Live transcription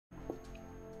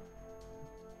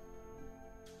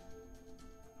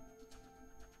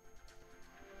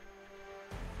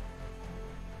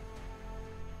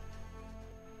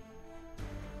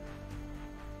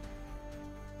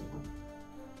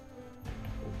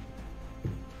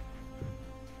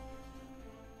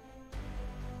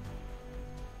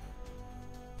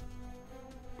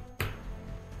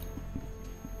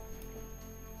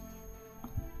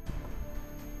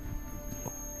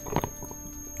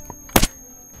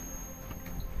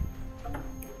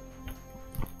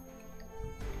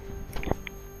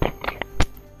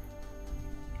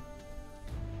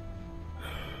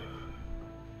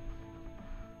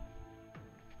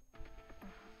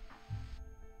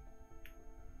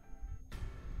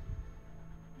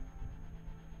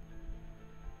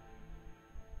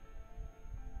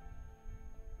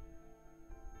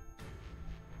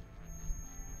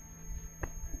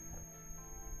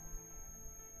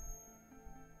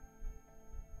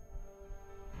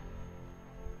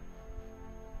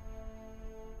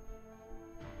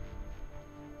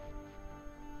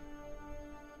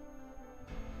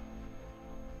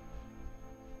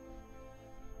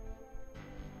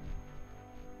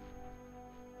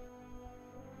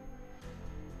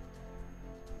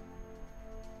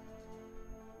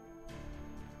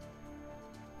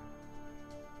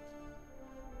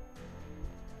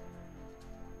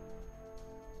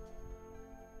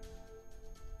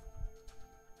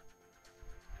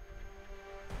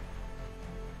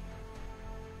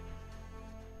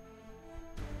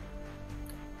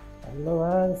Hello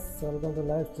guys, welcome to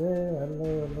live stream. Hello,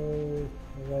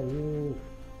 how are you?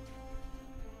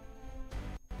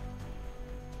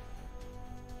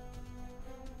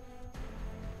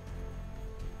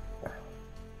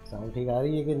 Sound ठीक आ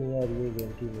रही है कि नहीं आ रही है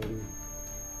गेम की मेरी?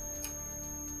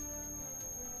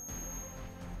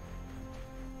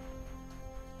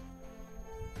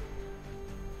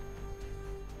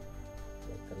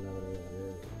 करना पड़ेगा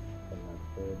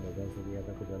तो मोबाइल से दिया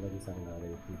था, कुछ अलग ही साउंड आ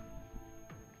रही थी।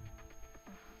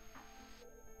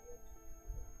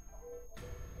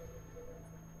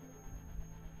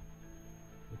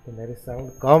 तो मेरी साउंड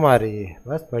कम आ रही है।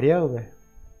 बस बढ़िया हो गए,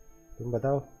 तुम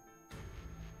बताओ।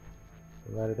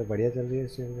 तुम्हारे तो बढ़िया चल रही है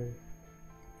स्ट्रीम में।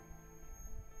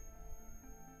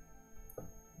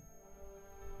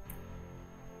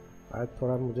 आज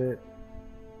थोड़ा मुझे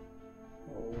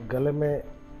गले में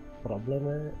प्रॉब्लम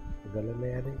है, गले में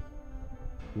यानी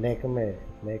नेक में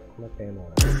पेन हो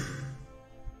रहा है।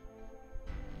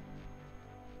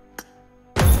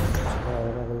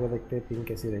 देखते हैं पिंग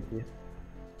कैसी रहती है।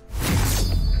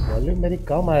 वॉल्यूम मेरी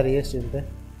कम आ रही है स्ट्रीम पे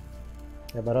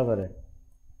या बराबर है?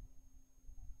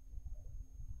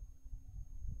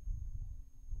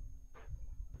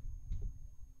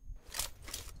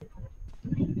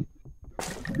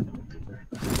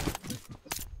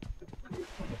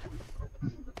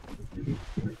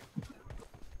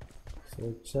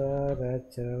 सोचा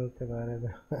चैनल के बारे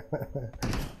में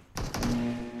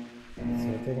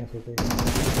सोचेंगे।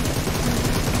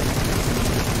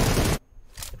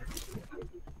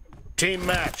 Team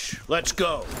match, let's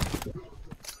go.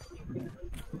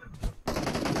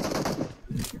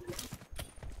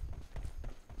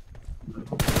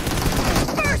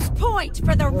 First point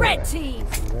for the red team.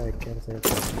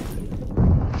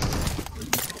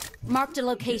 Marked a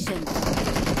location.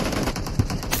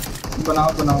 बनाओ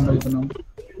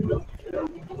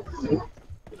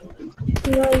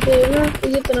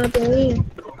ये बनाते हैं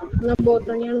ना बहुत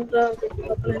बढ़िया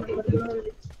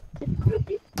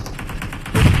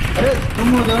अरे तुम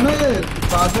हो जाओ ना ये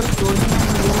father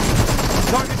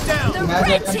The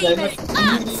red team is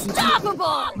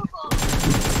unstoppable.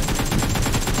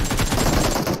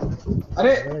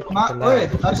 अरे मां ओए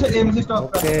अर्श एम से स्टॉप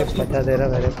कर। ओके पता दे रहा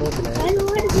मेरे को।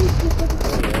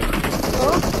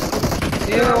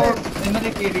 ये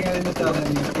इन्होंने केडियां में चल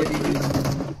रही है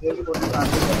ये भी बॉडी काट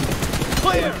रही है।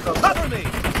 Clear, cover me.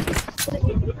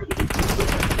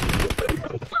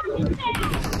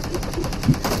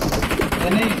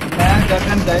 नहीं मैं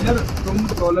जैकन डाइलर तुम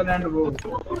सोलर एंड वो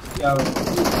क्या हो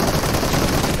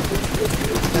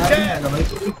क्या भाई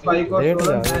तुम स्पाइक और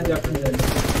सोलर मैं जैकन डाइलर।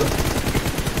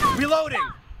 Reloading.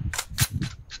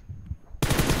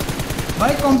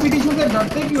 भाई कंपटीशन से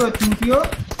डरते क्यों हो चूतियो?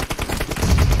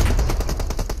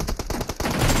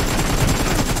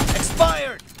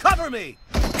 Expired. Cover me.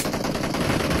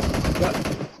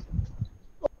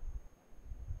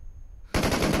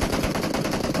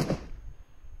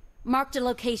 Marked a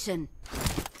location.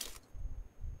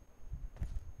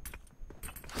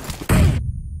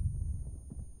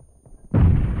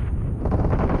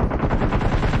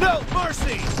 No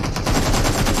mercy.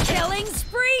 Killing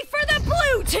spree for the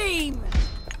blue team.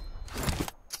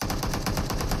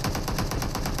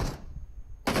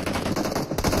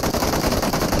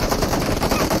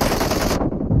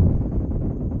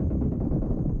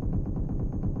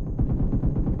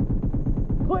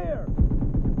 Clear.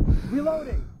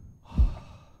 Reloading.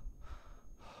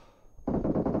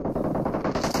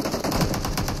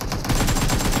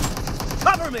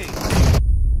 Cover me.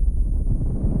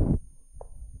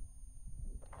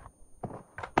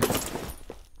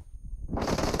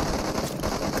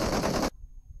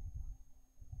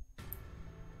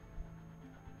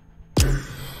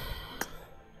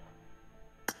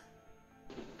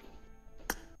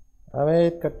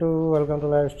 Amit Kattu, welcome to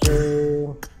live stream.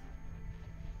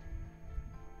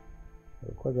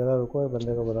 रुको जरा रुको,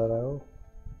 बंदे को बुला रहा हूँ।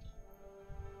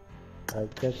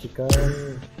 अच्छा चिकन,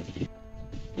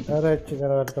 अरे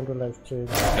chicken welcome to live stream.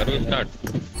 करो स्टार्ट।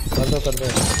 कर दो।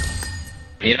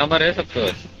 मेरा नंबर है सबको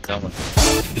जामन।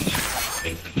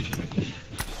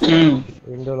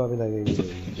 विंडो लॉबी लगेगी।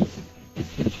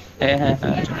 है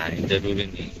जरूरी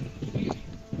नहीं।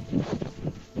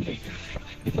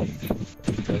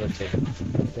 चलो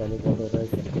क्या निकल रहा है?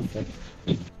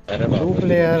 अरे टू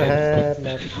प्लेयर है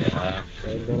मैच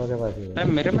दोनों के पास ही है।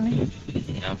 मेरे में नहीं,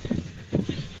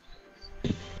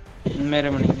 मेरे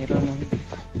में नहीं, हीरो नहीं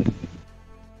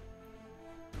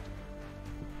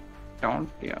डाउन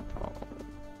किया था।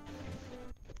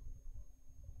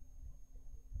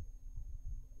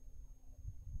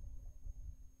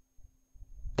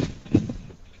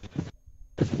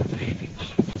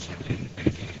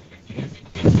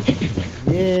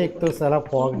 ये एक तो साला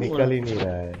फॉग निकल ही नहीं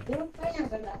रहा है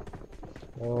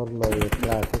और लो ये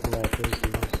क्लासिक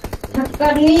मैसेज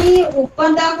करनी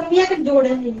ओपन दाखवूया की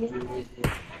जोड़े नहीं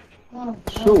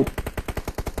शू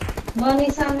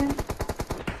मनीषा ने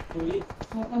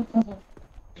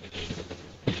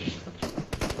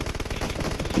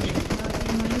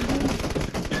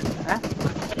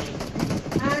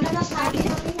आना साड़ी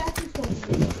वाली आती तो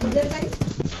इधर भाई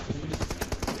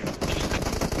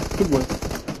बोल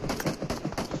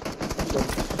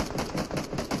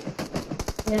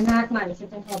नाक मारी से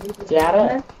तो अभी यार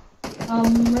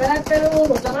हमरा pero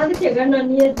તમારે કેગર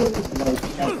નની है जो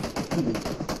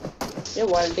ये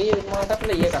वर्ल्डी माता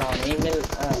प्ले ये कराओ ईमेल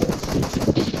आ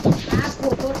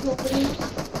फोटो छोकरी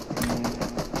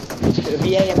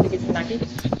वीआई एप्लीकेशन नाकी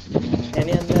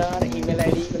એની અંદર ઈમેલ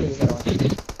આઈડી પ્લે કરવાની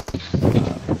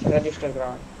રજિસ્ટર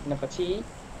કરવાનું અને પછી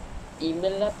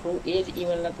ઈમેલ ના થ્રુ એ જ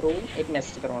ઈમેલ ના થ્રુ એક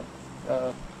મેસેજ કરવાનો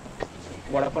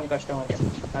वोडाफोन कस्टमर के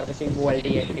और तो सिर्फ वर्ल्डी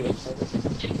एक्टिवेट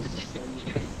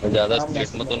ज्यादा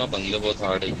स्टेट में तो ना बंदे बहुत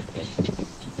हार्ड है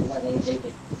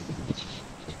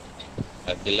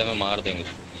अकेले में मार देंगे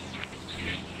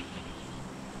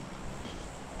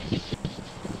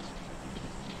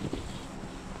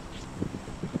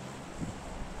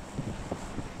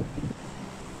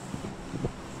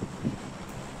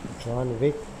जॉन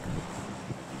विक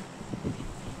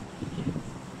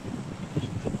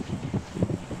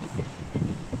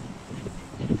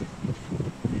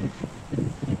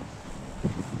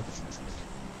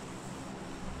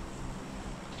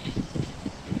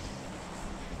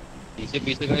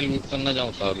पीछे कहीं लूट करना जाऊँ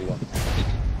उतार हुआ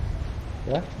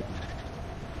क्या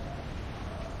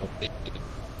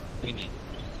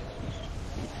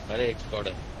अरे एक स्क्वाड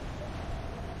है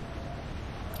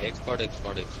एक स्क्वाड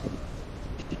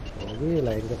होगी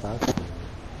लाइन के पास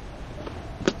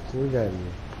स्कूल जा रही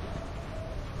है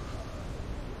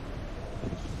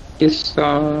किस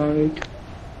साइड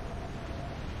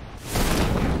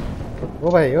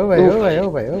ओ भाई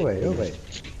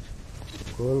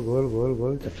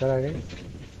गोल चक्कर आ गए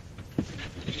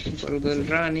गोल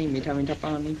रानी मीठा मीठा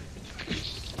पानी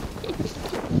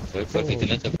पर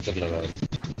कितना चक्कर लगा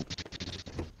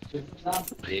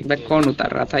बट कौन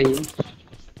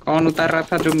उतार रहा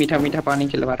था जो मीठा मीठा पानी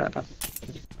खिलवा रहा था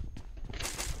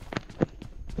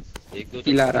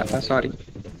पिला रहा था सॉरी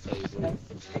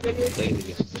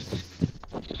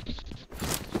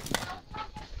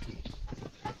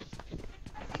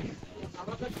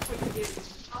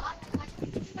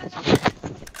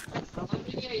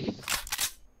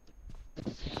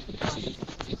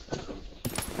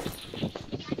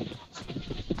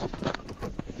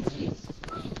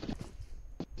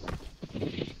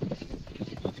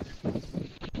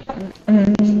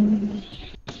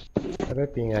अरे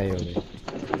पिंग आई होगी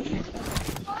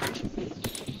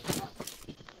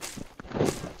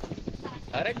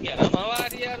अरे क्या मावा आ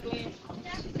रही यार तुम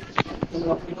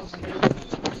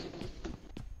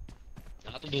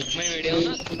तो धूप में वीडियो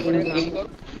ना थोड़े काम करो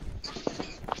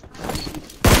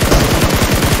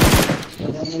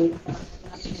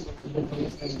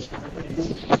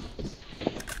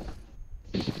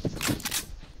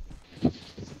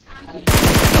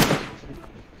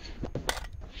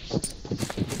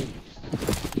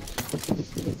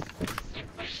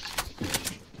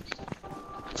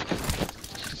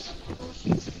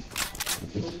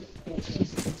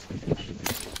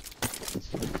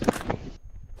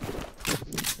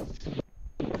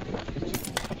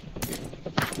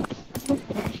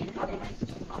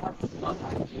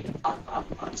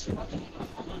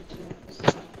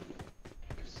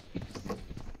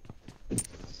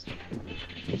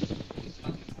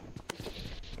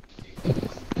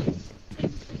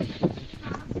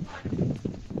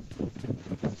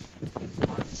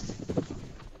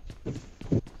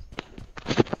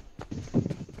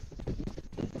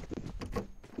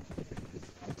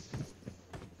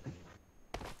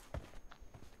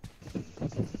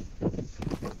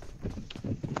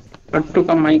कट्टू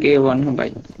का माइक A1 है भाई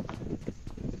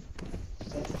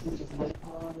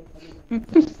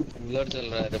कूलर चल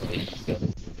रहा है रे भाई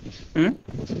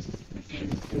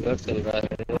कूलर चल रहा है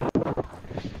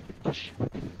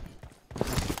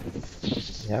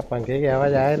यहाँ पंखे की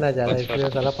आवाज आए ना ज्यादा इसलिए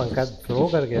साला पंखा स्लो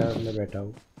करके मैं बैठा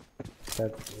हूँ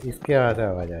इसके वहां से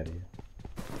आवाज आ रही है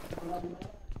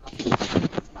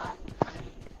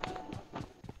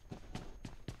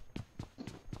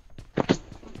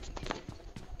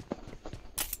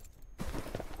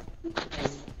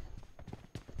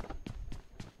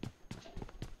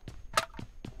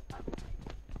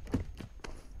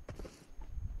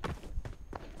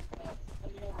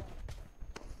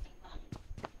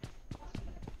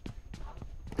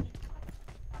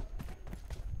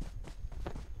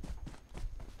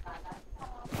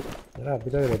यार अभी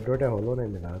तक रेड डॉट या होलो नहीं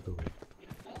मिला तुम्हें।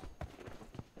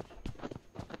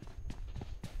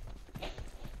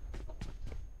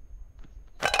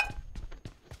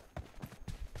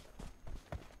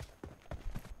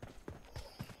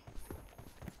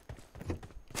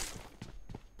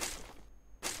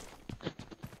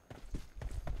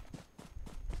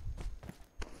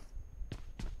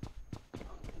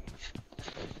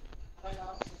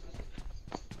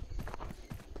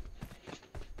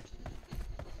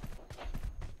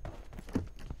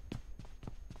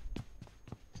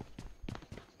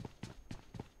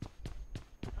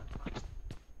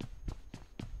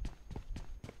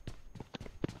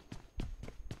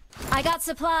 I got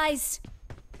supplies.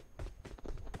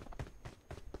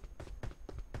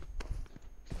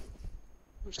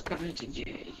 उसका नहीं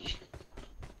चाहिए।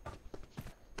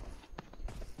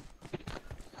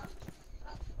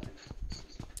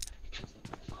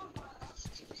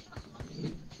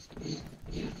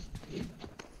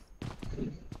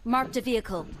 Marked a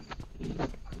vehicle.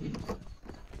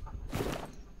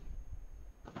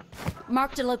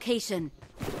 Marked a location.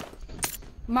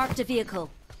 Marked a vehicle.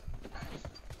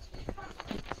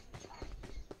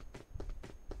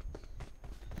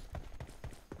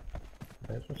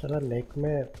 तो साला नेक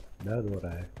में दर्द हो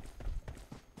रहा है।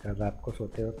 कल रात को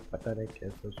सोते वक्त पता नहीं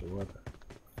कैसे हुआ था।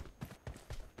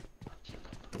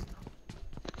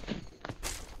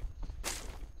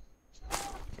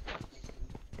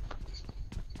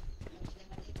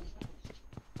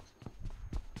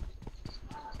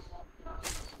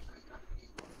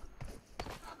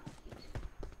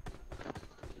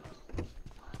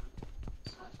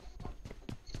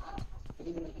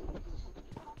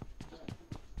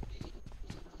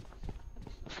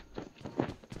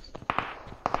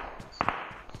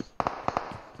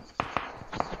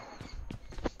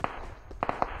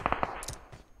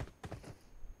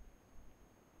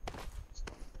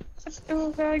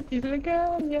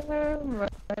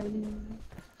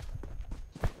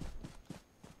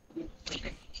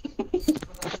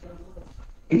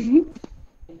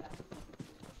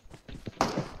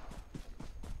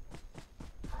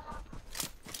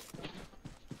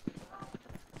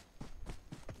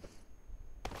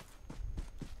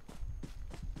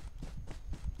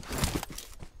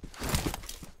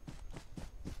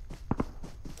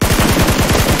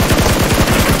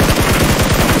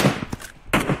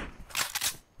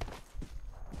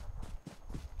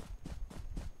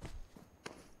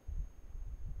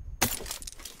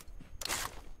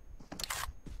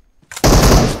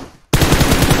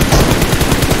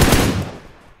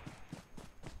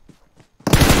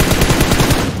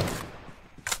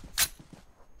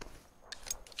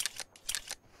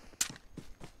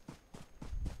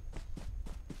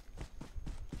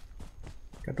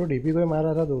 कटो डीपी को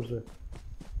मारा था दूर से।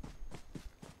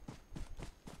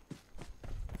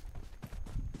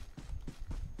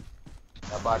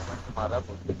 अपार्टमेंट से मारा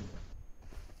बोल।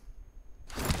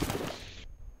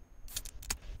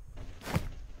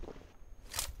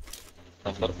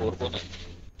 नंबर 4 को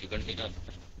नहीं कंटिन्यू।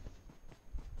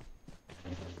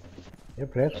 ये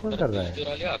प्रेस कौन कर रहा है?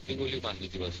 चुरा लिया आपकी गोली मारनी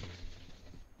थी बस।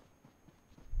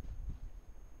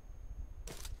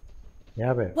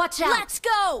 यहाँ पे। Watch out! Let's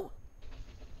go!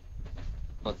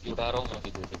 मत उठा रहा हूँ मैं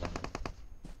अभी दूसरा।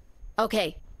 Okay.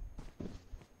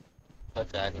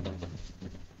 अच्छा एकदम।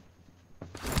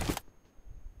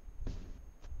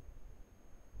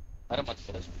 अरे मत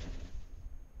करो।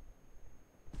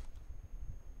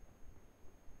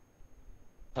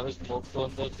 अब स्मोक तो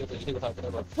अंदर से जल्दी भाग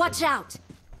रहा है। Watch out!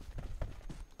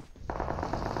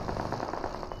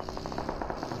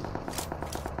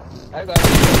 अरे गाड़ी।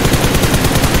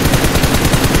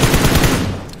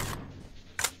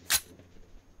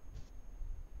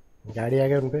 गाड़ी आ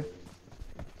गया उन पे।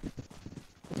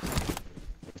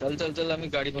 चल चल चल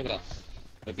हमें गाड़ी पकड़ा।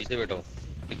 मैं पीछे बैठा हूँ।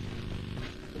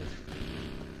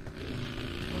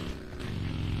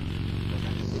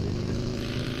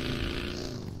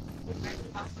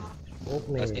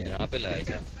 यहाँ पे लाया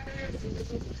क्या?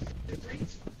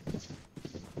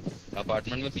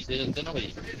 अपार्टमेंट में पीछे चलते ना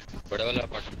भाई, बड़े वाला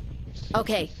अपार्टमेंट।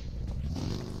 Okay.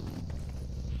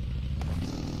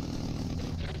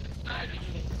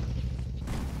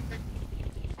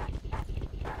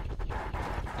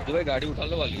 तो भाई गाड़ी उठा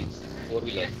लो वाली 4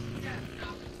 व्हीलर।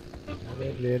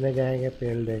 लेने जाएंगे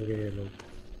पेल देंगे ये लोग।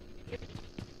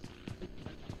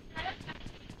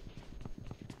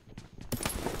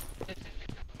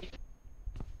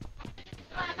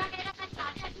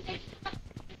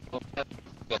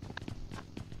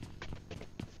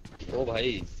 ओ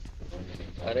भाई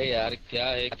अरे यार क्या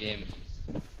है गेम।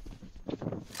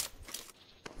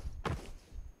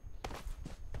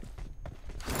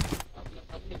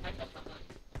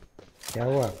 क्या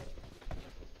हुआ?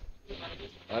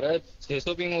 अरे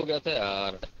 600 पिंग हो गया था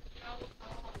यार।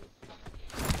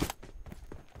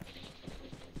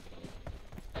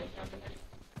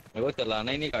 मेरे को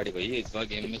चलाना ही नहीं गाड़ी भाई, इस बार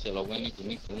गेम में चलाऊंगा नहीं, क्यों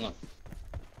नहीं खेलूंगा।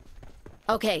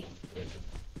 Okay.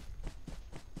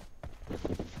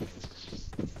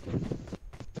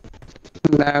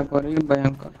 लैग हो रही है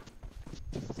भयंकर।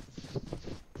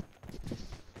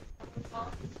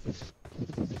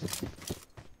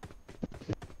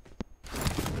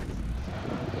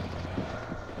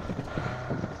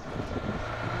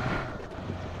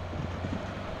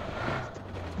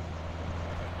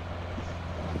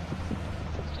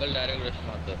 कल डायरेक्ट रश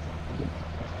मारता है।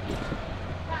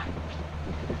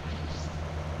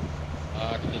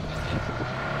 8 दिन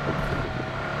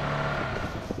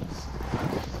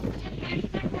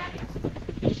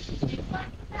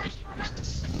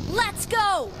Let's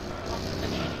go.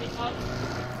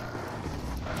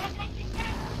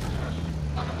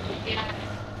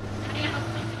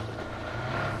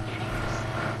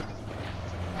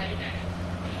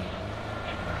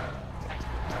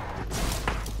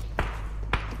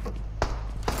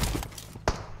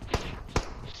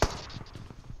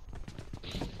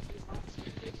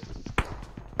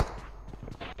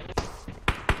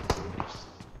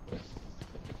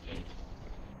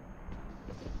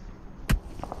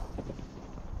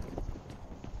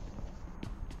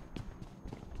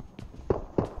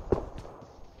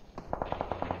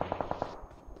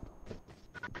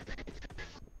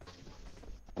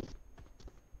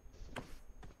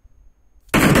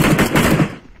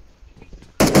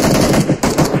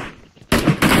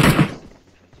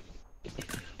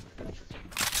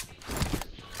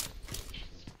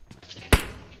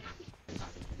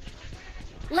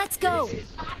 Let's go.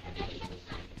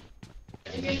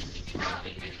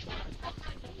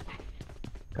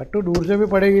 कट्टू दूर से भी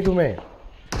पड़ेगी तुम्हें।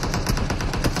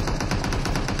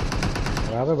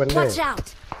 वहाँ पे बंदे Watch हैं।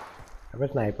 out. अबे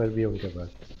स्नाइपर भी है उनके पास।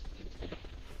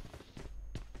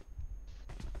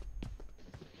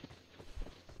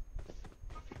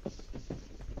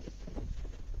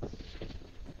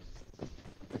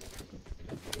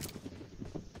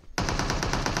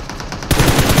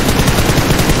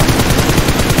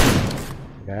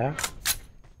 गया?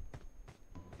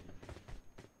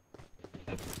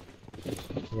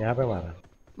 यहाँ पे मारा।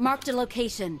 Marked a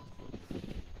location.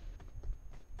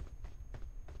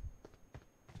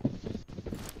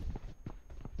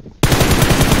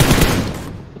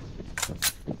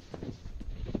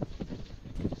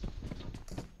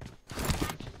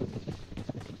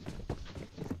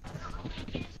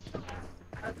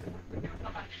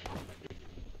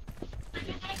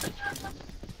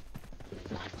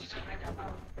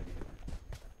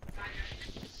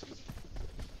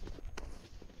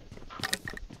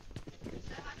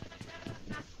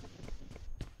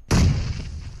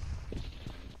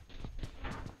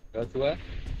 क्या हुआ?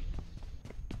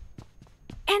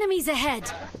 Enemies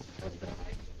ahead.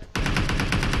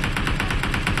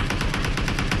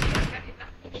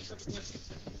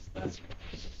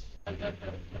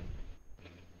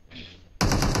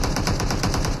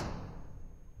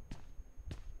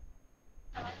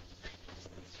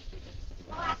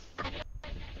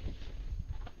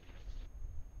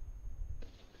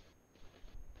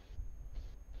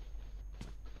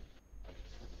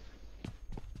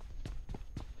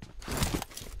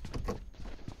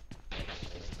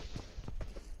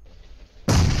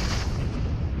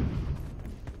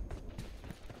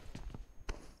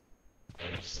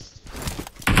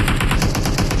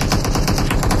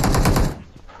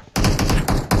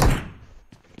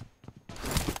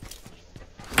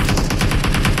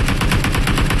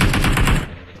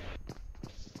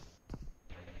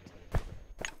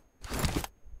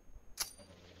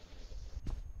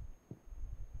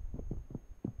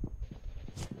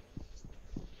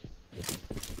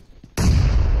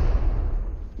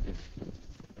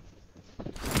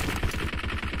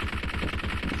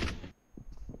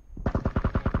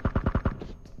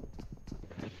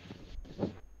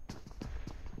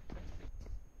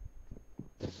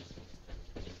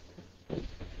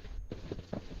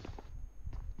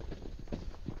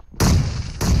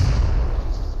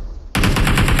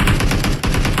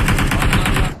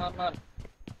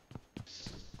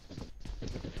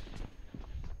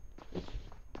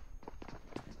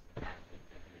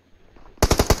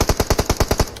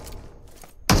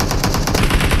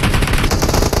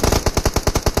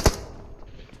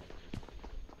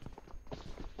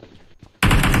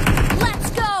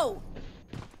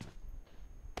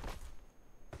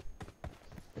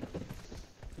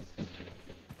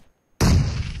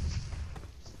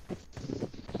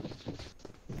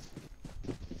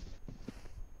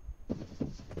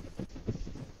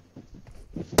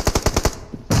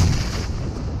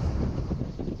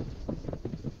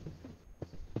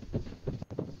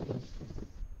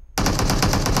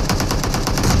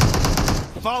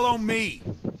 Follow me.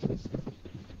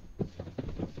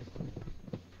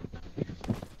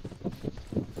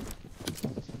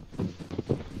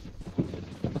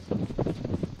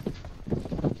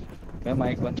 मैं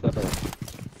माइक बंद कर रहा हूँ।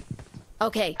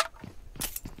 Okay.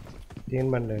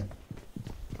 3 बंदे हैं।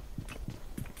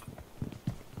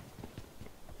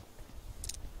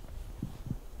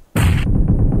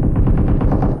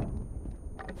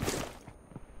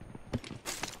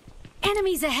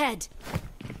 Enemies ahead.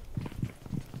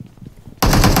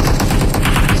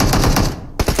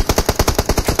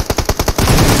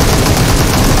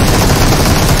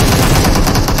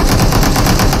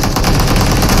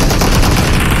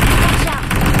 Watch out.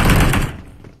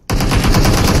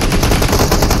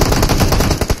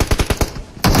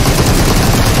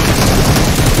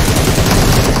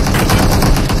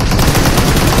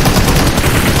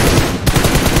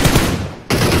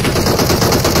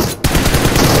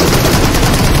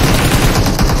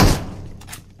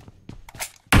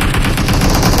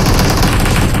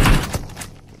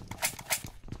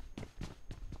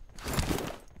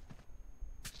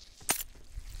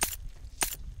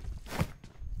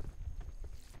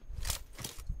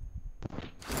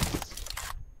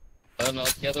 और नॉक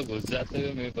किया तो घुस जाते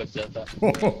हुए मैं बच जाता।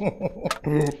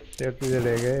 तेरे तुझे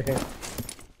ले गए।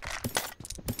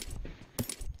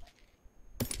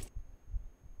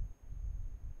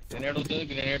 ग्रेनेड होते हैं,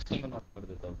 ग्रेनेड से मैं नॉक कर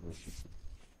देता हूँ।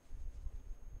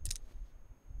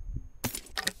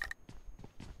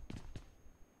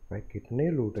 भाई कितने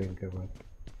लूट है इनके पास।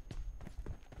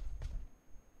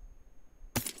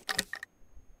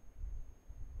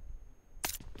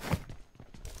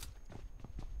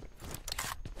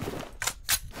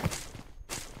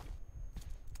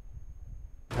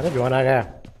 अरे जॉन आ गया,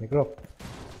 निकलो।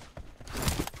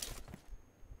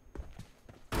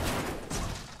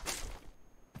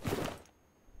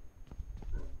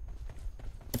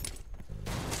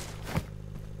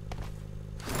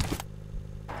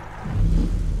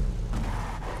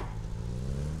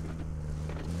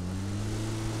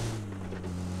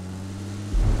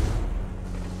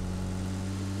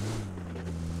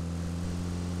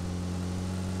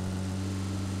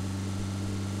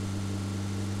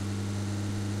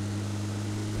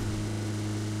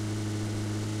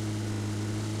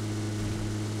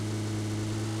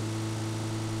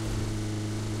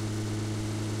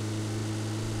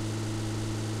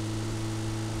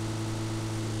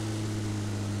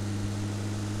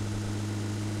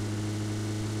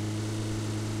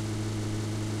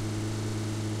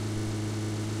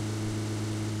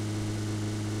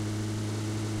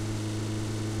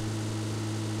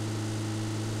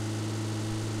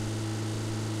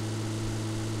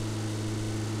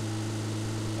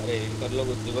 अरे इन कर लो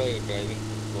गुज्जू भाई, ड्राइविंग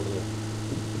छोड़ दो।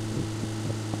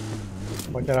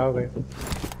 कौन चलाओगे?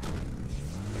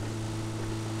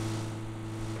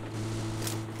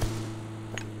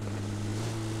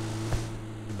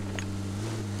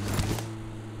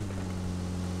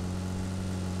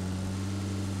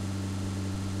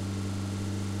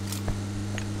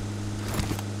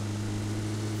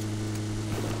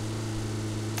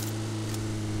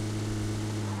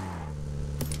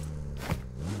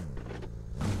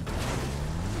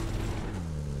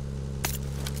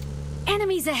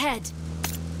 Enemies ahead.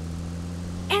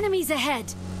 Enemies ahead.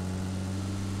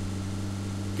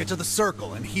 Get to the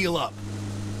circle and heal up.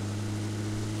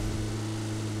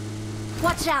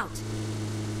 Watch out.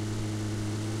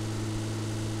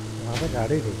 वहाँ पे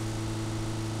गाड़ी थी।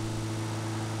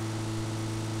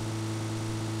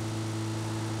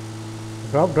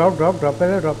 ड्रॉप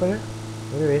पहले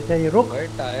मुझे वेस्ट चाहिए। रुक भाई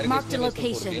टायर Marked किसने a वैसे फोड़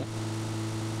location. दिया?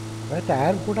 भाई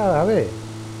टायर फूटा हवे।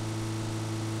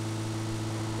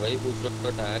 वही पूछ रहा था,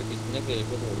 टायर किसने कहीं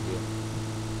पे फोड़ दिया?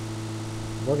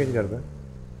 वो किस कर पे?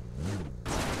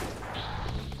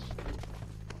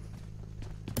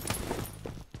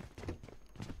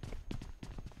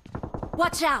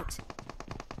 Watch out.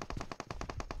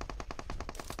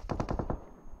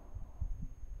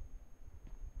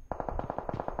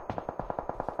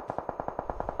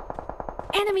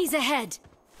 Enemies ahead.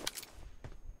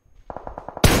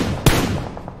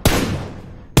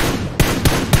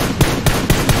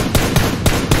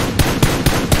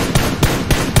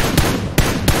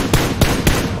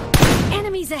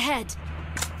 Enemies ahead.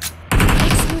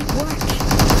 Excellent work.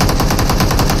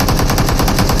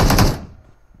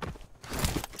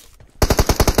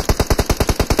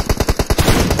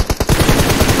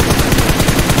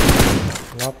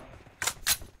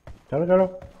 चलो मेरा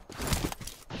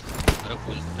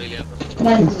फुल स्प्रे लिया था।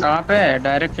 कहाँ पे है?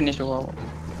 डायरेक्ट फिनिश हुआ वो।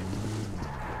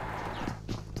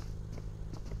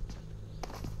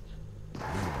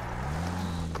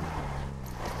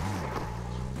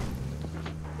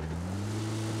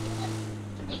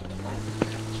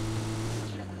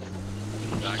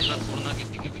 ना छोड़ना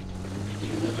किसी की भी।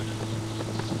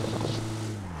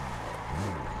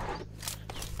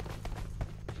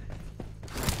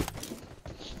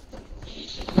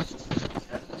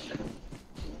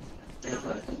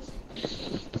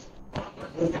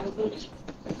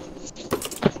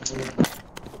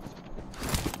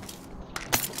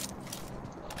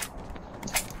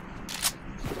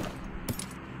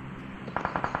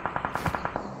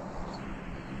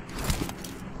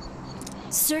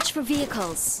 Search for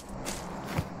vehicles.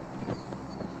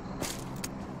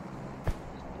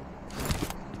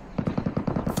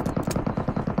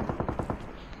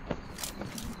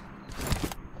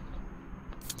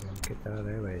 कितना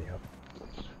रहे भाई आप?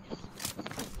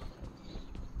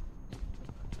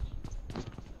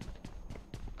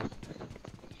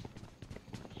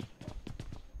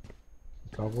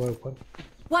 ड्रॉप हुआ ऊपर।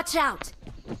 Watch out!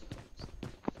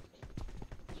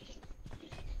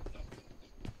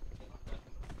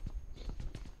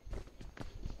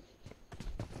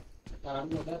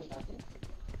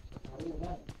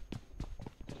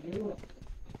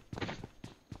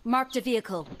 Marked a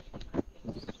vehicle.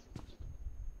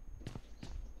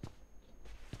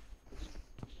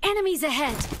 Enemies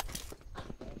ahead!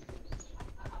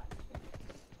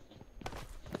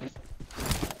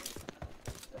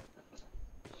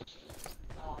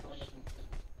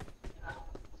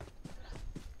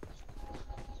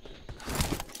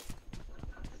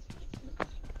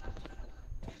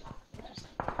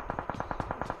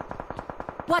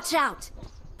 Watch out!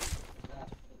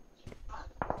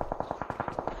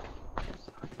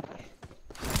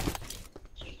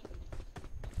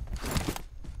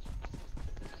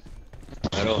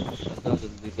 Hello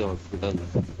जल्दी से हॉस्पिटल।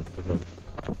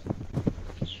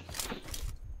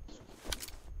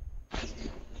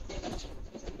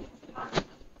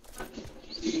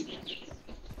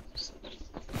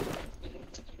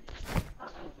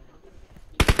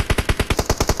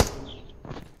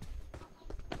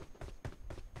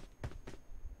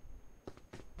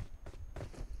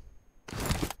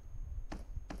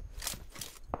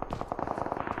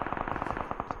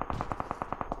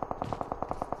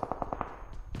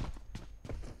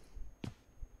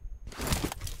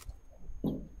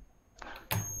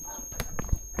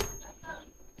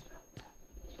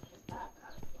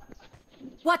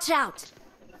 Watch out!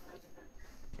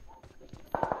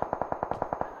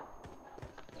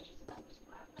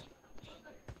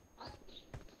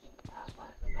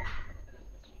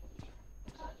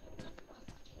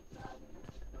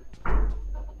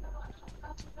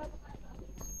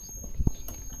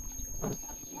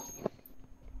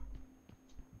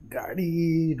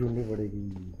 गाड़ी ढूंढनी पड़ेगी।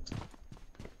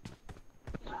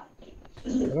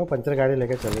 चलो पंचर गाड़ी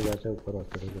लेके चले जाते हैं ऊपर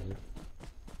हॉस्पिटल के लिए।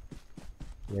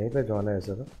 यहीं पे जॉन है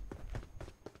ऐसे तो।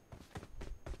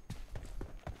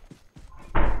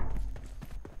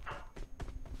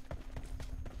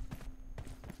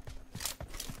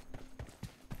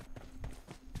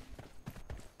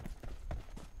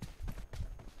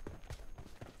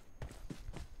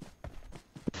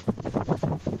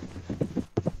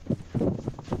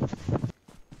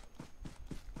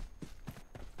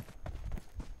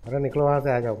 अरे निकलो वहां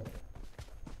से, आ जाओ।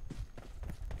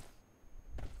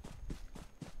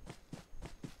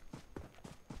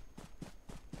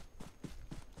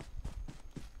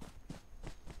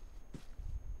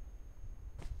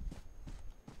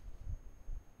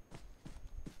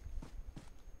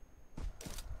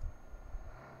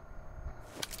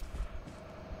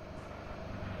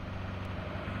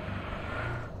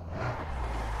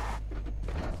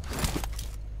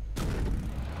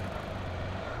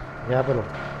 यहाँ पे लो।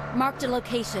 Marked a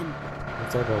location.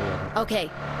 inside हो गया। Okay.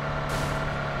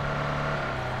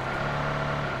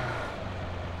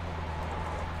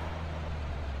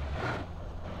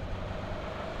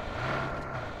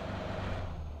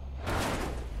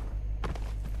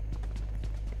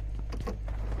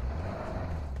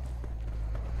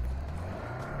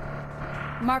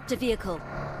 Marked a vehicle.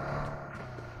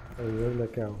 ये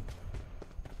लेके आओ।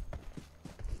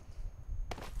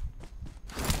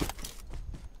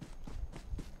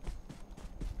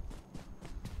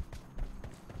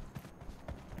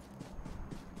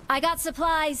 I got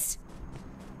supplies.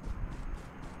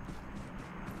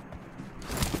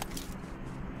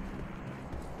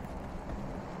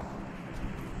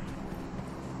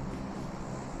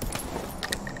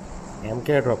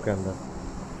 MK drop के अंदर।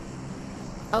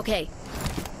 Okay.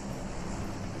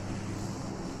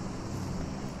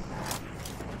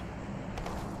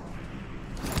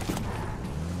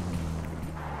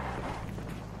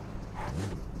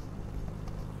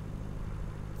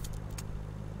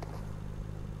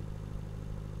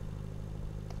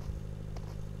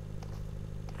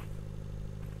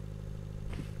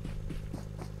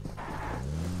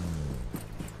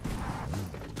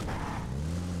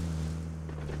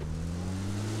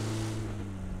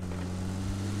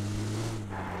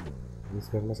 इस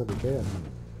घर में से दिखेगा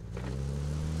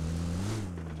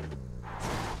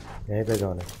यहीं पे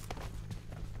जॉन है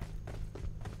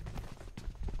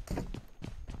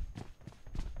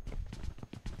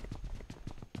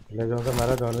ले जॉन से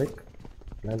मारा जॉन विक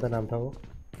लाइन का नाम था वो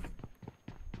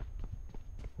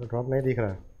तो ड्रॉप नहीं दिख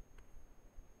रहा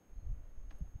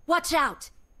Watch out!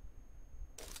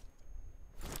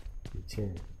 पीछे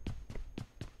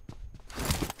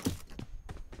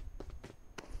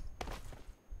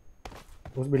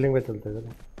उस बिल्डिंग पे चलते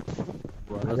हैं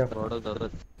थोड़ा थोड़ा ज़्यादा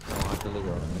वहाँ चले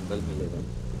जाओ एंगल मिलेगा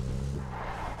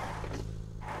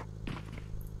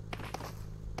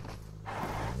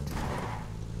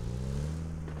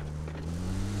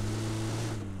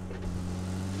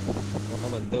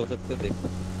वहाँ बंदे हो सकते देखो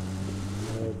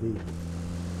अभी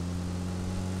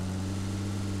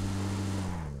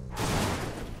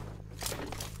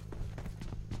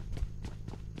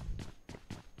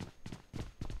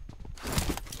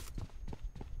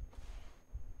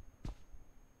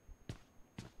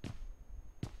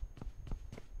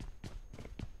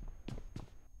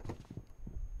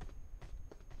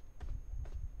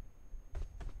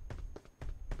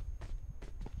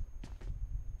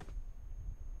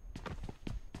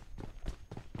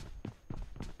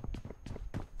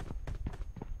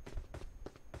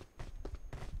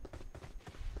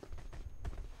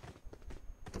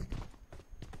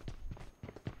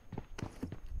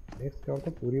एक स्क्वाड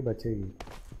तो पूरी बचेगी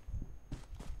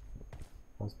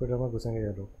हॉस्पिटल में घुसेंगे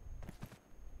ये लोग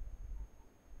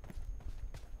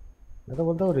मैं तो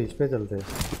बोलता हूँ रिच पे चलते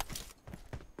हैं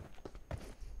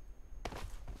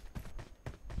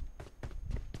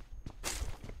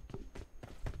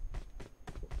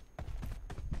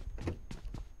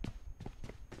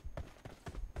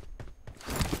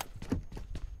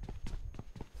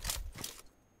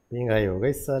पिंग आई हो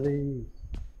गई साली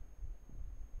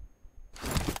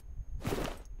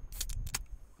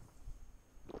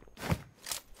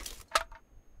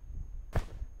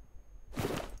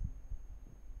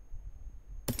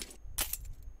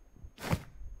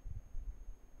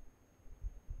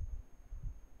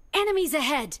Enemies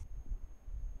ahead!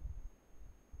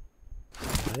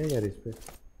 अरे यार इस पे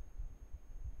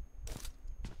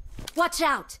Watch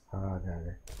out! हाँ आ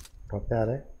गए ड्रॉप पे आ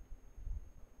रहे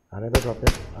आने दो ड्रॉप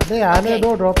पे अबे आने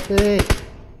दो ड्रॉप पे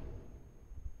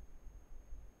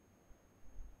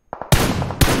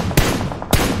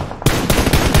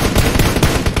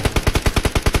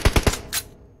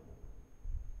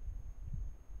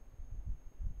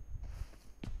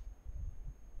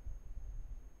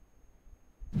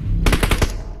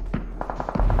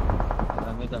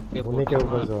उन्हीं के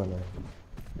ऊपर जोन है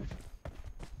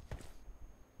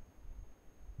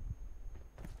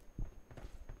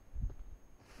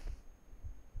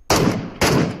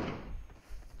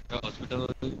हॉस्पिटल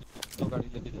तो गाड़ी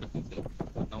लेके रखी से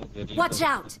ना वो वेरिएंट Watch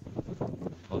out!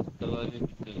 हॉस्पिटल वाले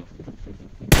पीछे लो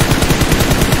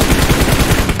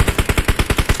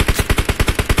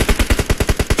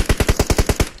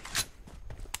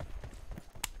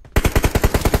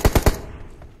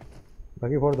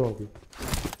बाकी फोड़ दो उनकी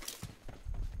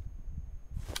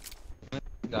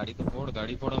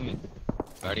गाड़ी फोड़ हमें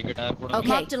गाड़ी के टायर फोड़ Okay.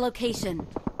 Marked a location.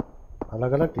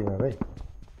 अलग अलग टीम है भाई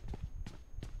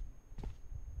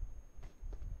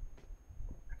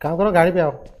काम करो गाड़ी पे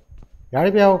आओ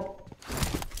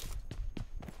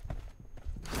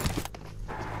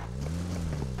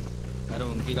अरे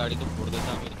उनकी गाड़ी तो फोड़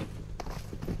देता मेरी तो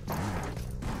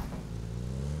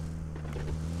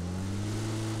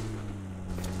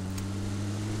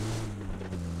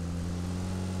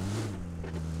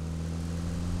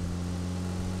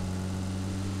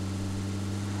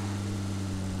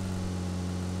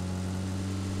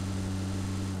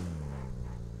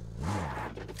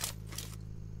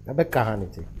अबे कहाँ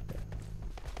नीचे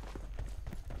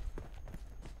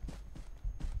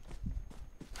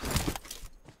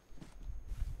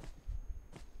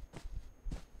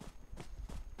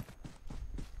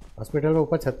हॉस्पिटल में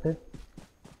ऊपर छत पे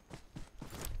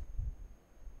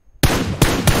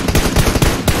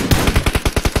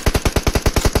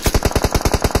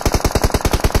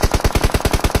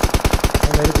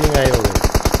मेरी पिंग आई हो गई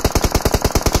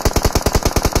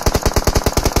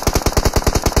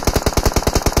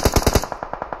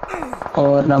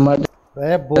और नंबर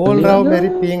मैं बोल रहा हूँ मेरी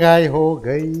पिंग आई हो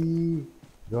गई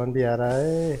जोन भी आ रहा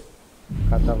है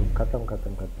खत्म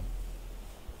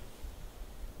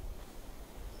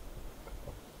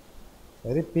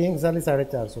मेरी पिंग साली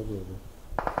 450 की हो गई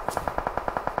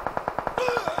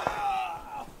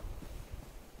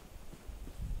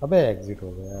अबे एग्जिट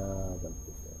हो गया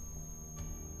गलती से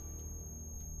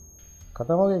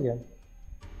खत्म हो गया क्या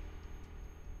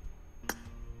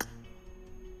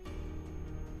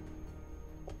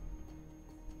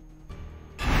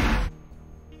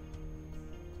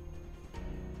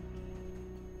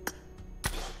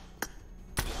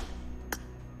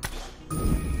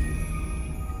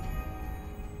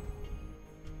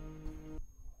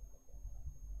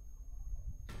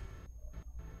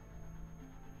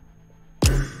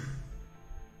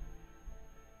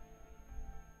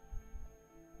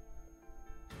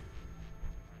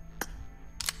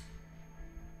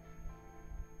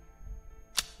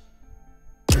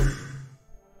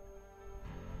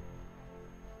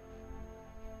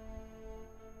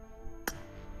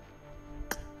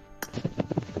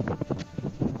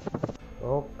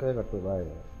ओके गट्टू भाई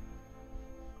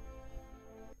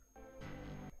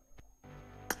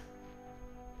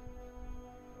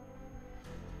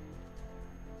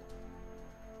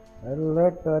hello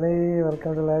Tony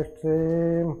welcome to live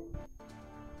stream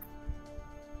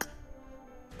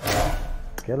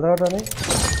खेल रहा टोनी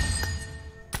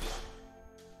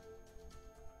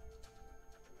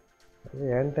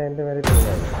एंड टाइम पे मेरी पिंग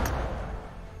आई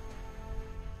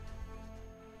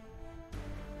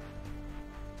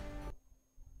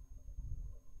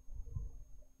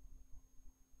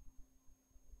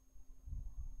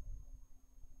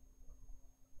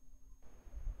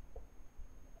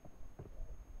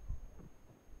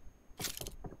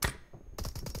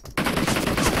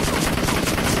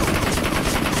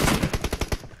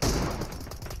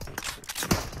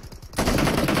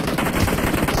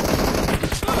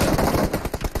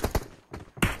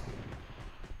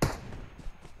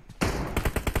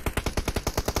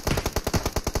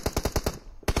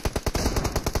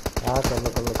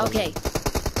Okay.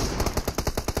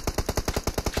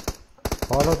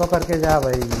 फॉलो तो करके जा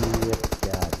भाई ये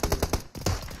क्या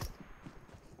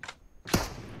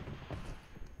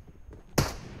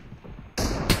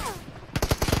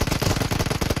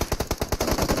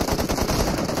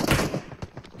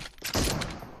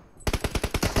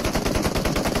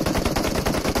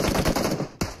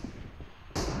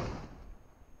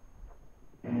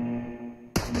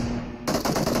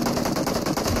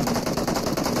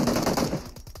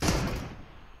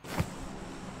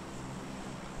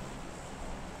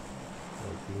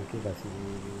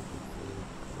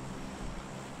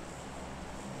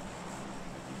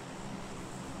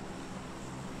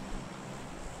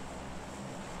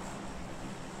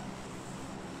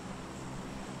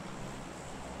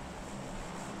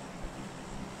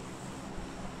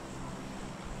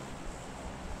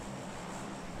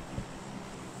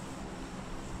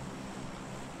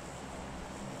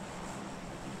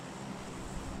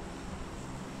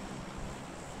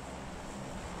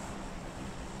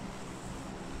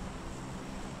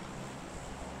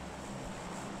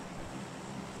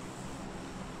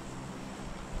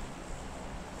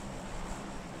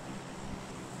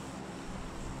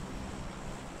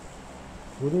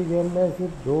पूरी गेम में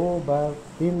सिर्फ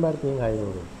 3 बार पिंग आई हो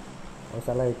रही और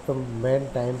साला एक तो मेन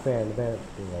टाइम पे एंड में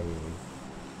पिंग आई हुई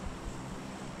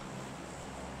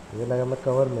मुझे लगा मैं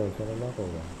कवर में चलो ना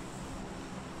होगा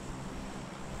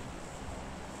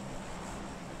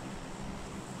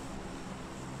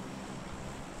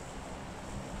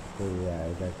तो ये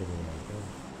आएगा कि नहीं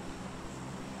आएगा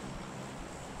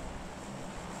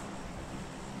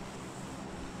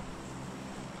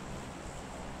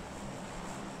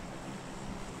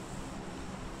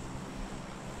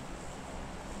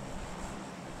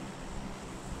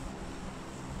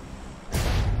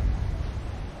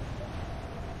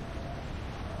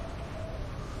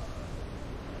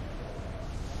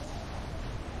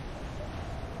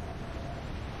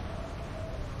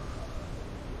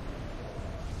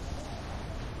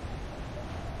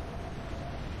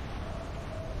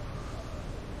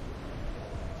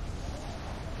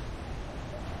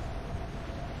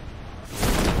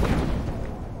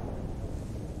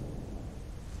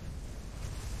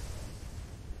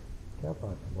क्या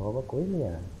बात है बाबा कोई नहीं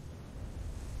आया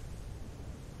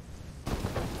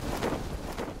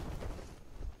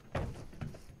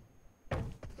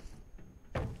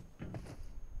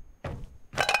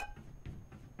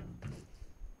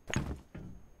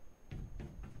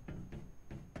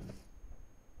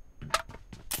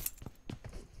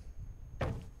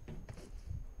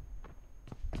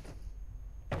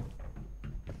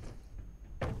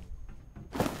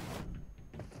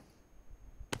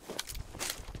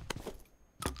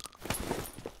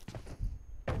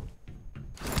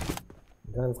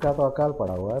गन्स का तो अकाल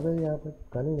पड़ा हुआ है भाई यहाँ पे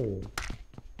गन ही नहीं है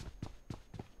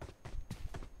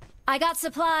I got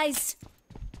supplies.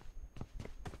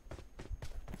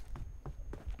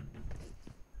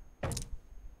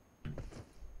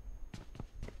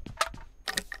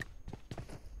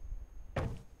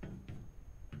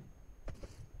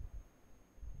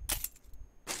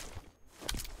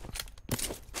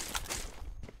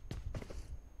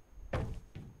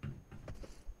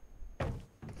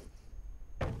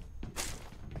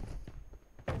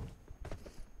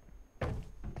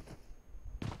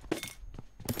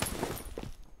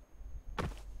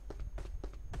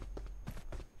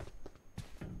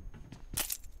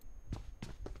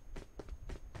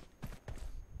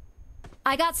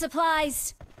 I got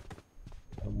supplies.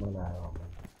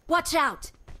 Watch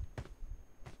out.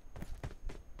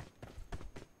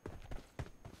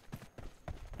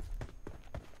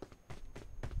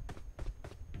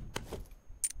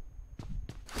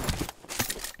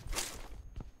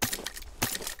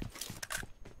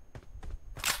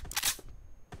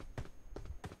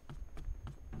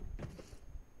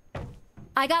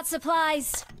 I got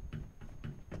supplies.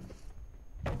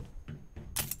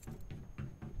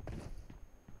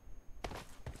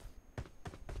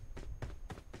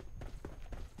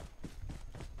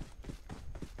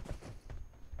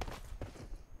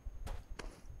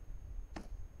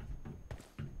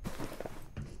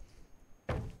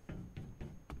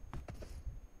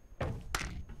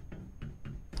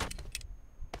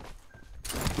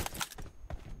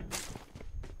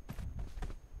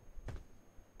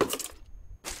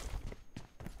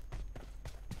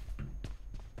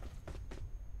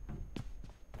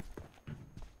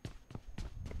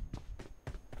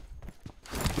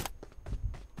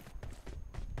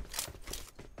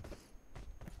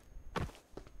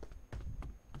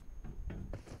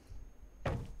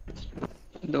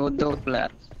 दो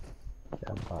प्लेयर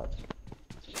क्या बात।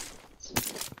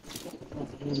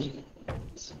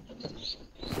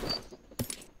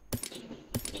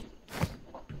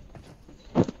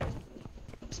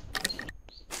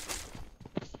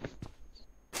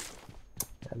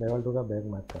 लेवल 2 का बैग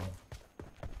मत करो।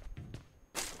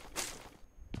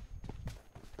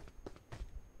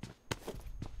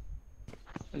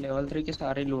 लेवल 3 के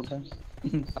सारे लूट है।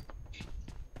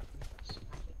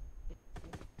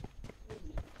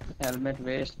 हेलमेट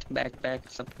वेस्ट बैकपैक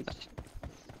सब कुछ।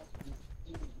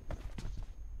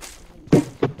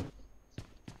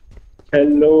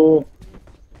 हेलो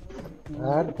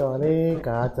यार टॉनी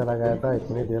कहाँ चला गया था,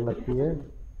 इतनी देर लगती है।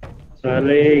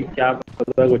 अरे क्या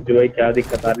पता गुज्जू भाई क्या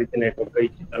दिक्कत आ रही थी, नेटवर्क का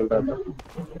इश्यू चल रहा था।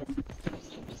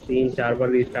 3-4 बार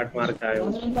रीस्टार्ट मार के आए हो।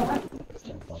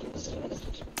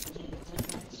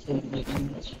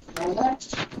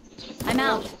 I'm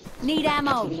out. Need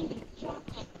ammo.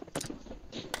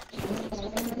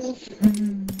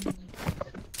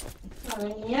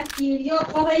 Ya कीड़ियों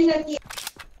को भाई लगी।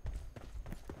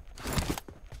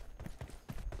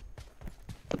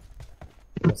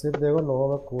 सिर्फ देखो लोगों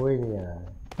में कोई नहीं आया है।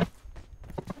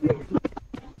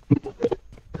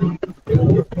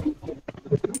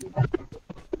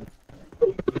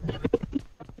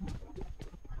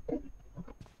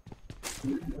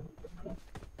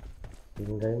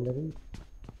 गई मेरी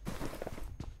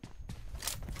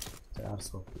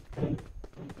 400 की।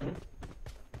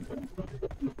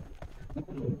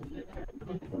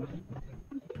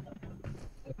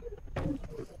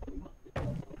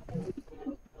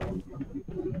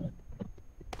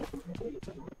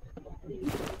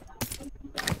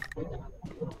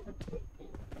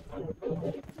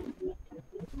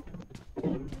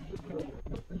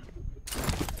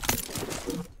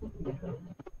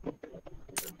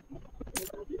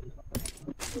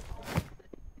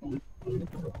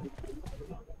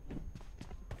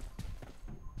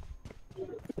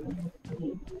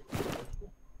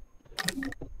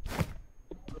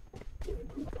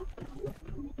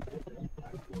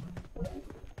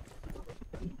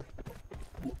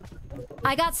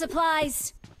 I got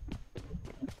supplies.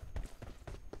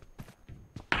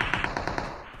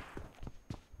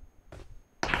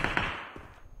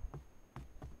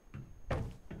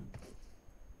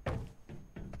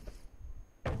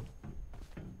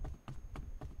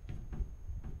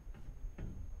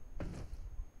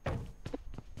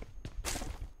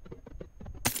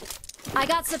 I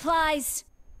got supplies.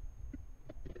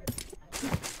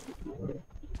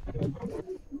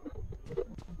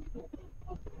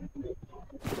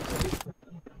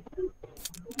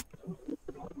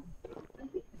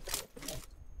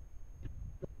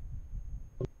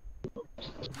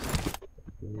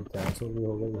 भी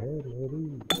हो गई है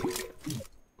मेरी।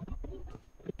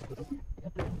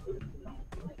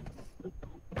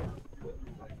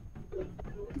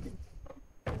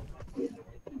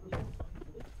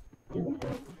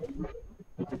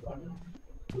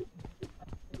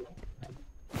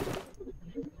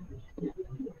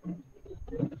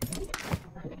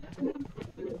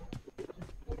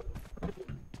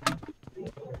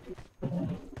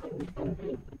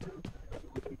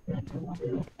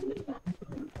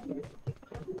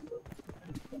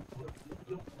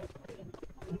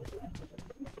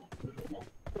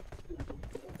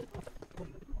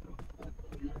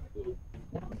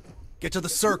 Get to the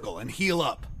circle and heal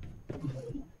up.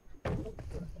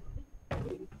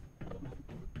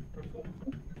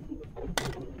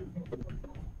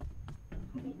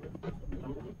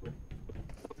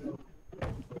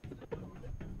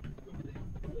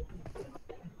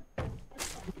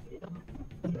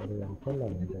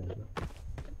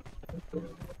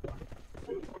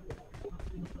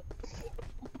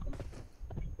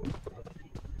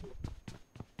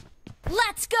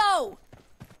 Let's go!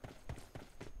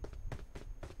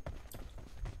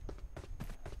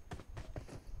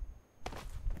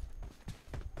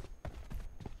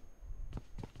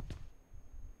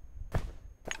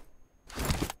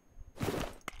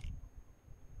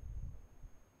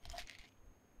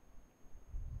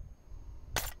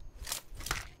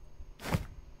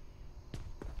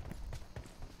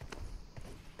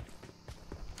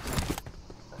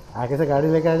 आगे से गाड़ी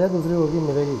लेके आ जा, दूसरी होगी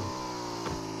मिलेगी।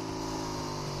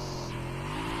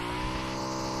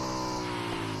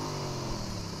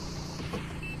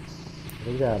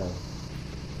 रुक जा रहा है।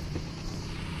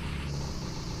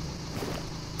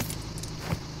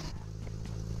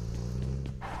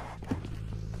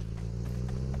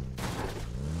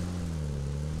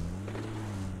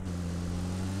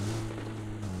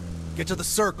 Get to the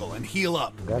circle and heal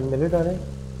up. Gun मिले तारे?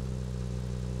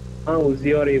 हाँ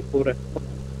उजी और A4 है।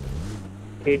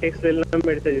 8x ले लेना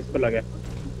मेरे से जिसको लगे।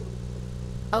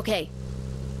 Okay,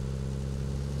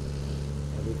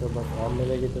 अभी तो बस आम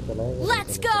मिलेगी तो चलाएगा।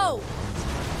 let's go!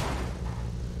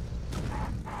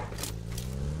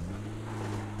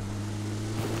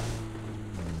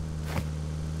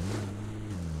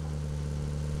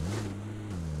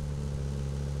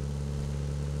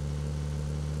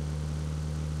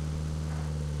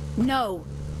 No.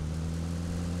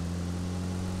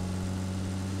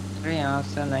 अरे यहाँ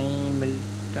से नहीं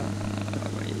मिलता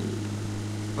भाई,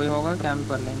 कोई होगा कैंप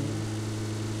कर लेंगे।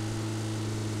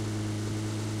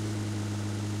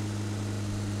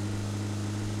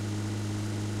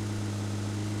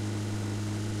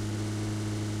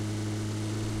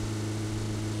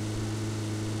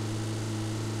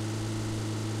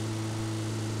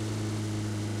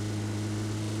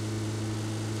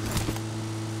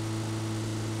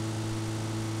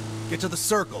 Get to the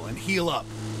circle and heal up.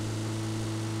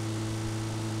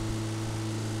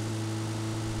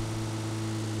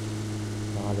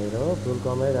 कहाँ ले रहे हो? फुल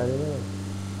कम है गाड़ी में।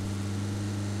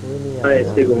 कोई नहीं हाँ आया।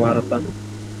 ऐसे घुमा रहा था।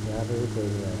 यहाँ पे भी कोई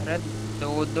नहीं आया। अरे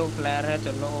दो फ्लेयर है,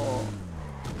 चलो।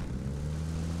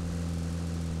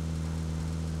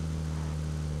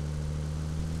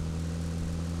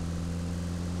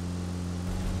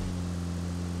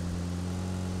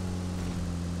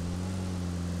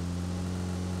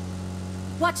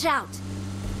 Watch out!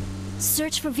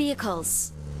 Search for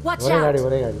vehicles. Watch बोले गाड़ी, out!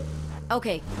 बोले गाड़ी।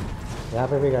 Okay, यहाँ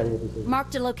पे भी गाड़ी है पीछे।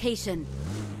 marked a location.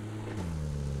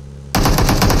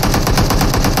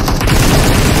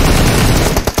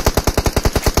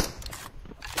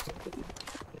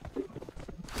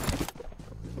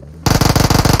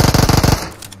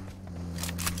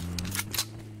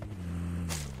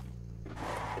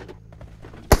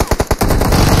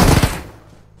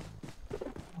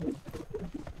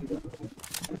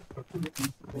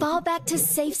 Fall back to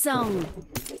safe zone.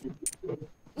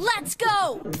 Let's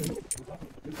go!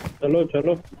 चलो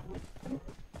चलो।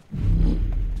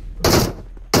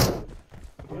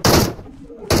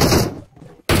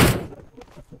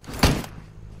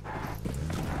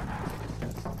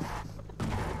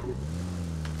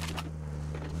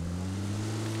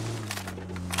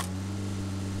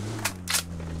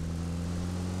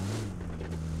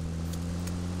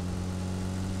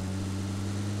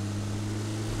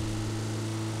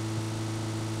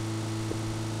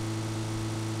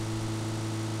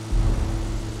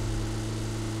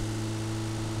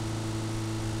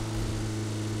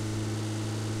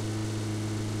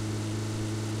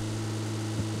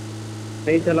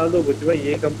 नहीं चला दो कुछ भाई,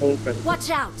 ये कंपाउंड कर।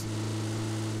 Watch out!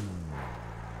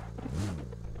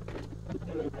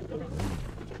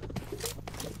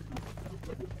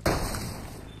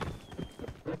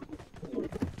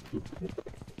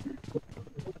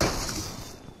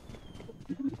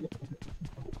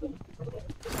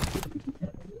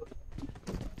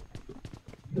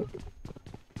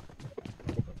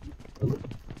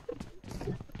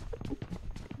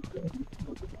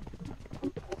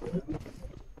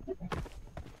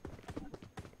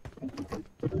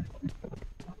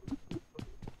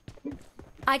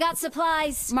 I got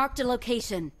supplies. Marked a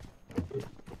location.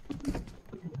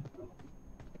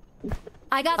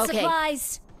 I got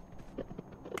supplies.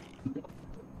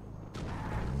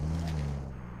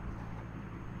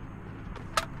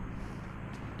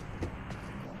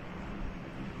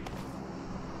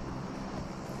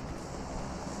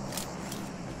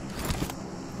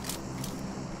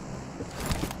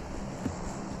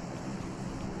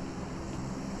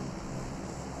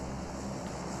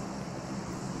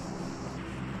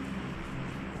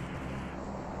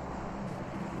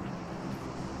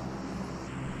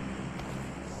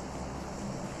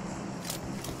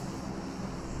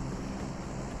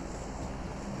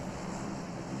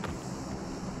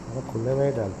 खुले में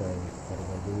ही डालता है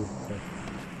दूर से।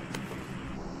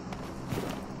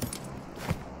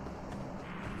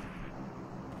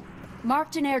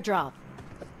 Marked an airdrop.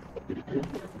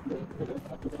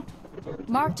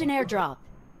 Marked an airdrop.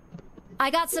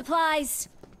 I got supplies.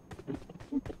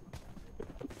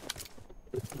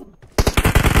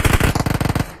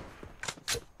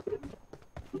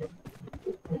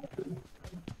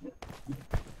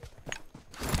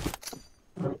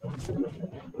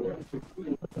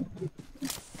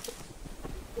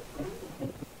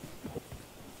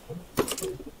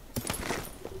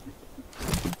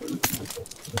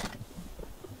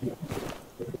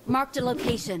 Marked a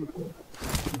location.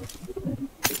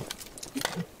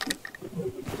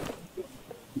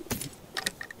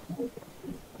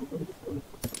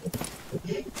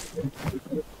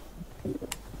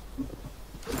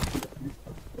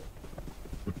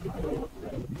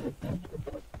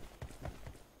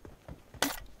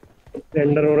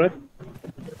 Render हो रहा है।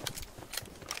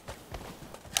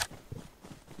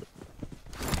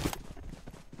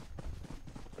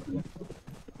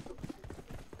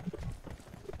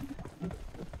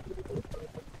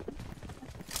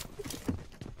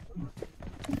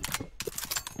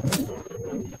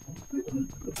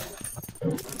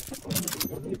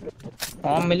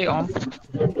 ऑम मिली ऑम।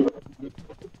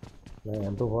 मैं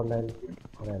M249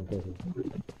 और M2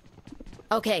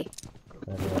 Okay.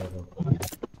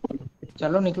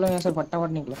 चलो निकलो यहाँ से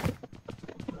फटाफट निकलो।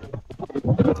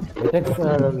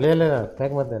 ले लेना,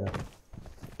 फेंक मत देना।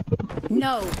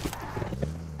 No.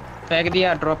 फेंक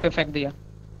दिया, ड्रॉप पे फेंक दिया।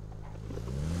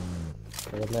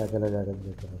 मैं अकेला जाकर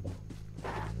देख रहा था।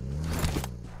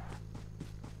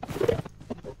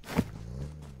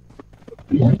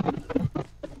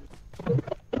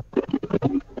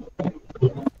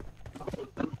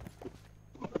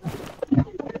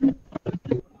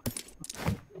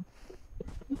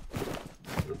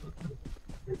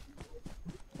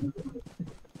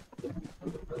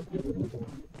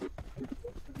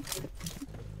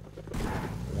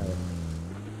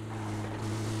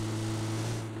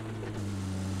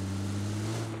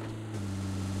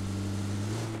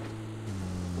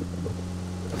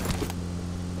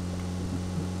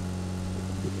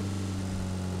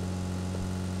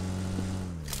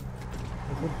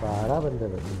 बंदे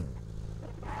बैठे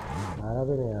 12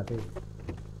 भी नहीं आते।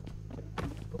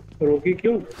 रोकी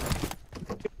क्यों?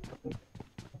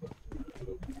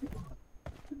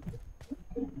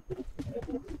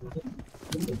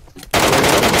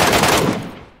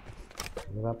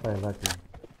 मेरा पहला किल।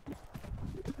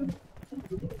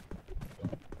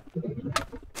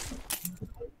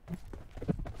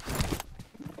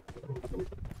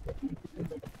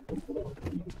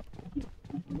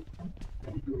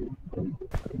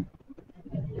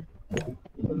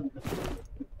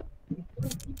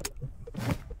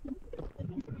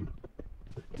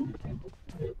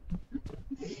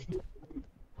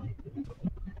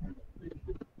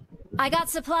 I got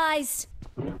supplies.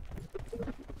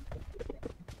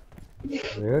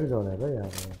 Red zone है भाई यहाँ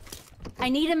पे। I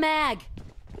need a mag.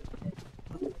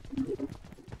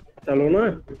 चलो ना।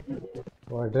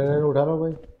 वाटर उठा लो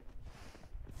भाई।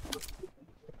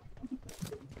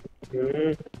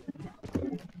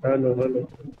 Hello hello.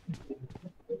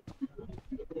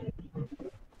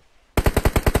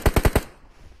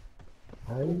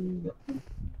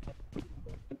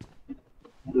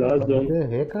 लास्ट जोन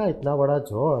है का इतना बड़ा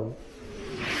जोन।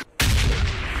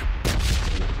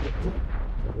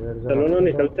 चलो ना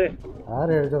निकलते। हाँ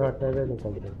रेड जोन हटने से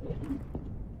निकलते।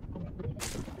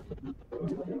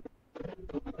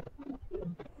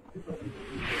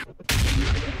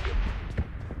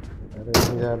 अरे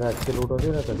इतनी ज़्यादा अच्छी लूट होती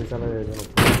है ना तभी साला रेड जोन।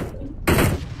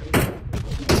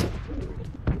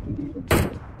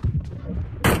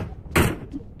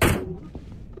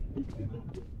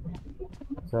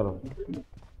 चलो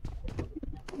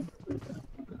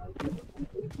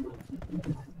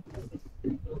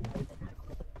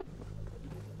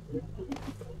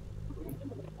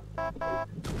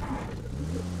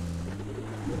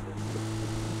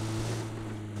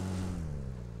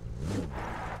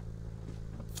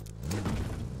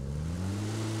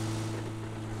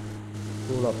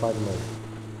full apartment.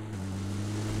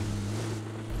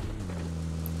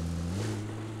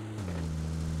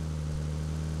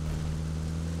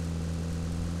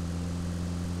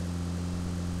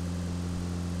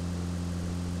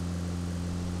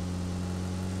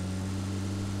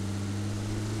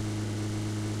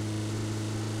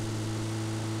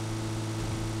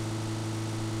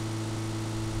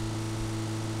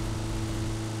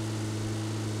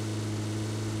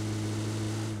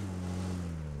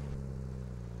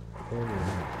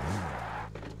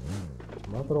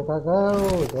 मत रोका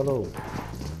करो, चलो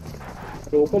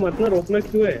रोको मत ना। रोकना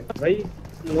क्यों है भाई?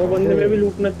 9 बंदे में भी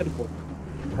लूटना तेरे को।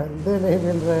 बंदे नहीं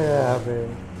मिल रहे हैं यहाँ पे।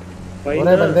 भाई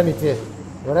और बंदे नीचे,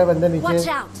 और बंदे नीचे। Watch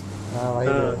out. हाँ भाई।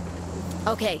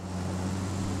 Okay.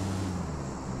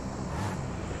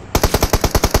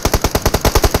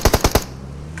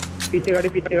 पीछे गाड़ी,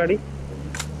 पीछे गाड़ी।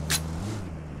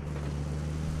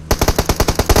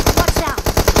 Watch out.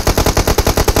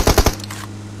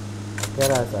 क्या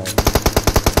रहता है?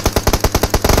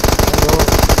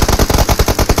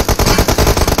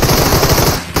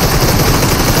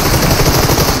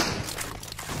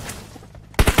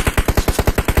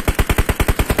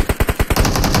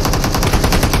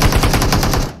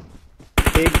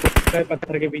 का है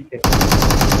पत्थर के पीछे।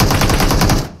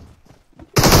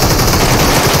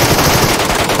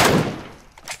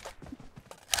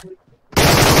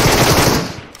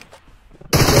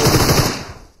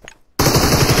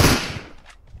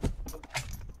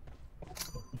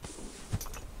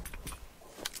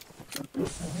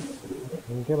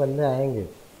 इनके बंदे आएंगे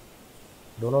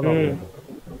दोनों लोग।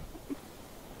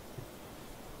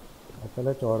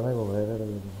 चलो चौड़ में घूम रहे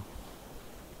थे।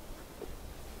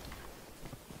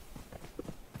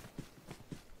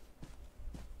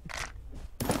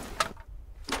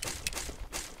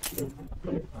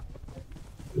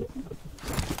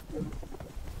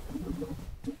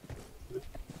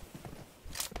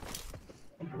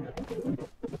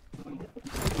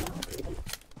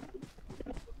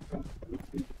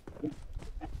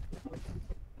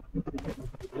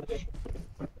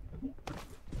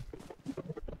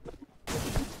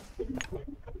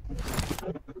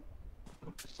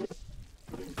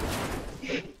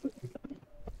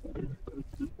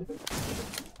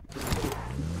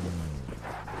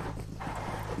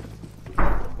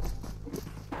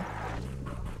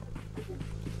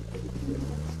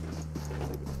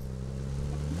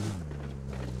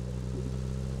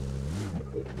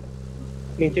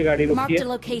 नीचे गाड़ी रुकी Marked a है।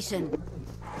 location.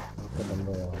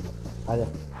 आजा।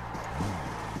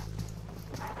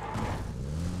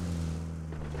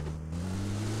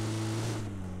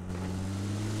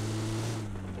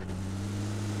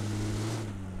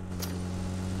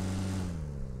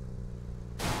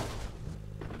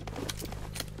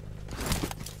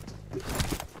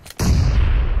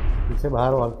 पीछे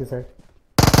बाहर वॉल की साइड।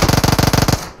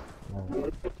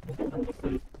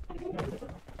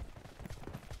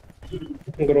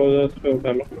 ग्रोजर्स पे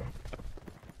उठा लो।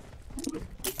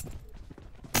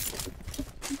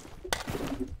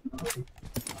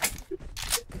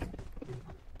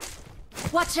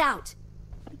 Watch out!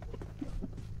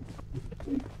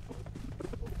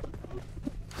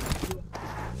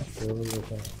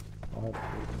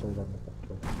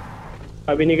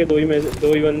 अभी नहीं के दो ही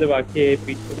बंदे बाकी है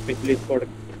पिछली स्क्वाड।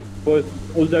 वो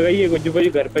उस जगह ही है गुज्जू भाई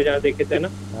घर पे जहाँ देखे थे ना।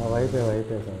 हाँ वहीं पे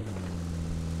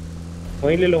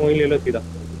वहीं ले लो सीधा।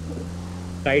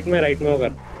 राइट में वो घर।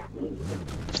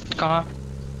 कहाँ?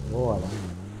 वो वाला।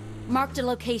 Marked a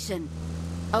location.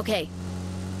 Okay.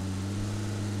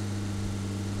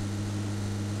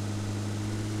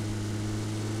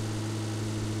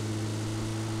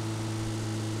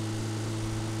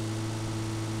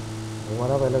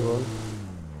 हमारा पहले गोल।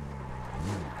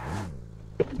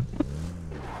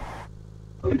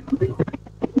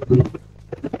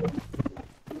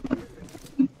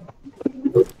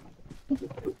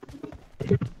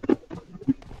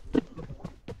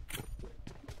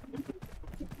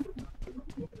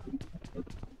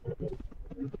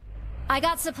 I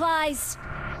got supplies.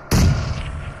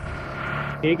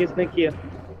 ये किसने किया?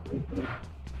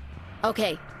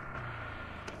 Okay.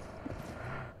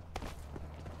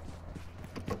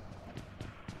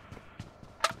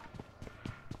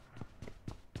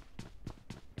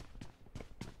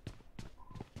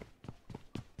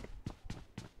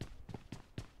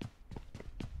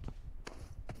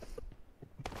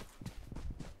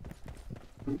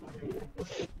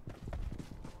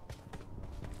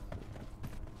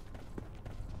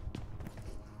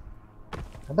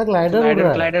 अबे ग्लाइडर उड़ रहा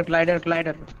है।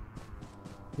 ग्लाइडर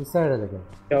इस साइड है लेकिन।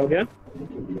 क्या हो गया?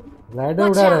 ग्लाइडर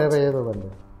उड़ा रहे हैं भाई ये दो बंदे।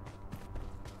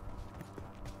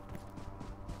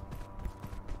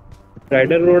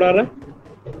 राइडर उड़ा रहा है।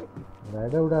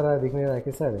 राइडर उड़ा रहा है, दिख नहीं रहा है।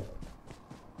 किस साइड है?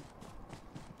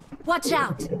 Watch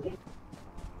out!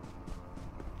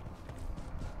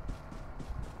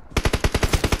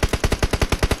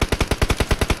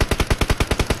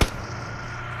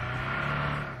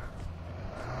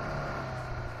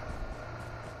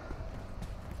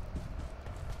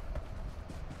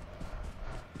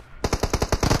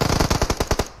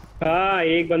 हाँ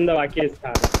एक बंदा बाकी है इसका।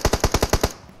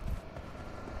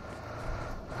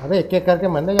 अबे एक एक करके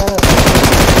मरने जा रहा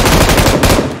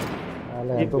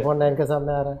है। 2.9 के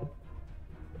सामने आ रहा है।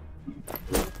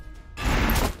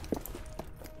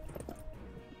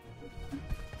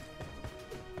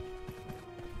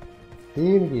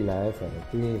 तीन किला है सर,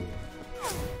 3।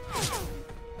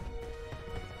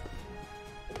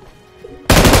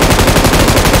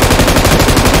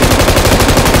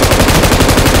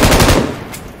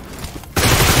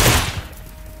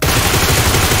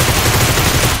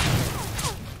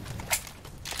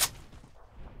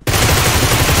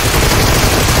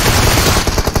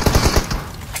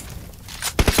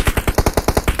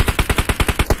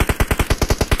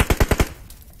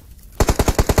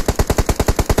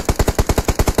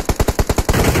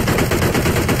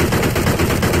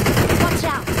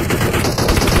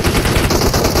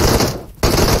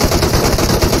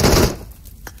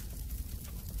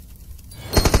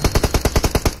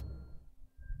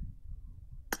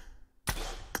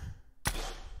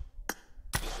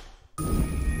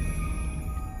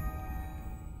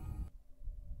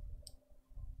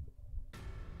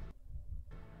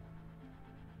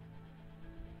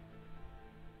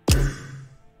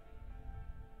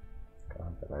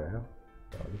 पाया हाँ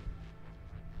sorry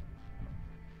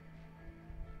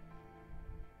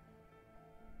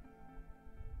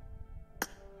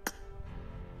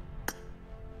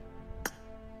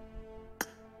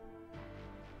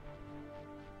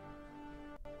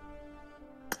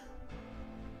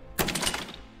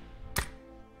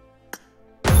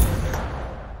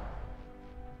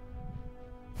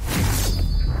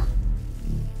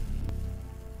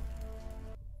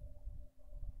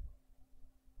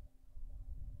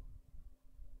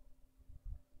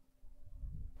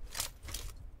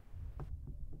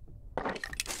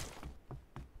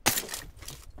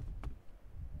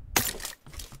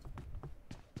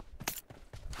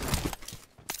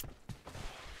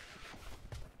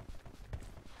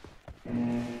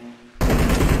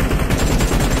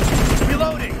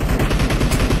Reloading!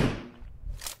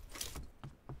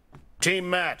 Team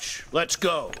match, let's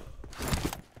go.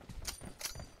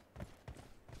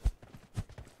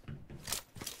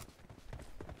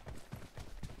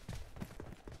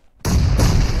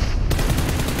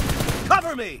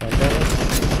 Cover me!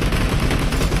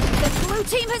 The blue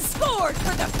team has scored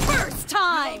for the first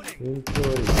time!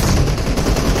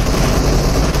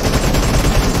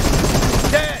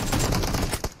 Dead!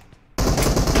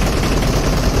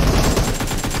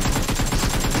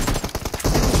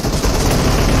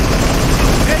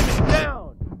 Enemy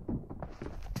down!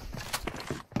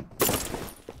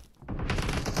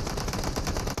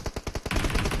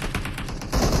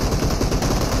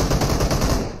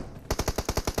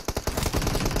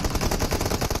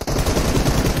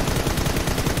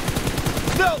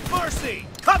 No mercy!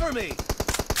 Cover me!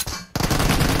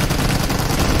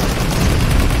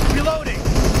 Reloading!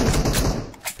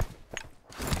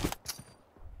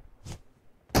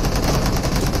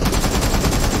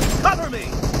 Cover me!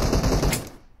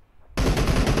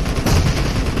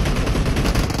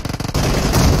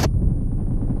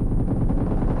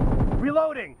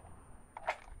 Reloading!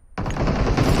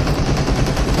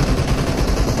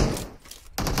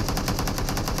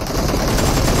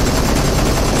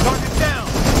 Target down!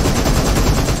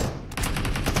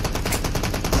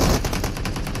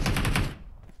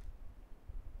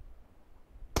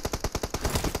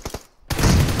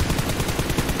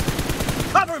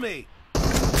 Cover me!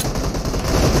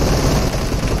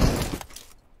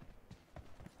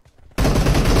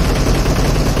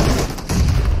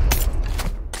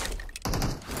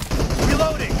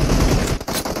 Reloading!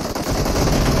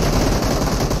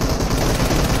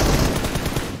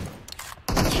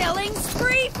 Killing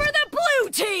spree for the blue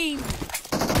team!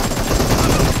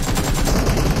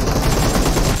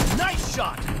 Nice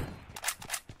shot!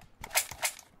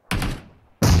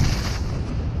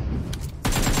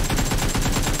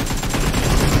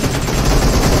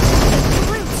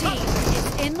 Blue team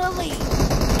is in the lead.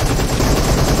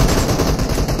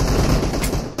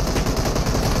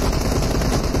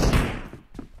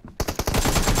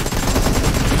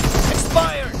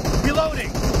 Expired!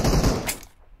 Reloading!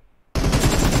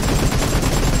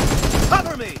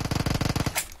 Cover me!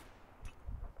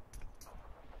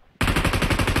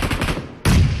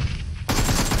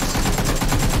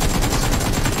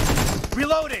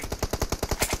 Reloading!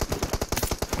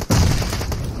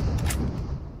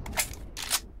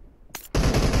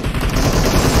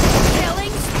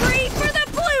 Killing spree for the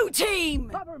blue team!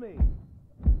 Cover me!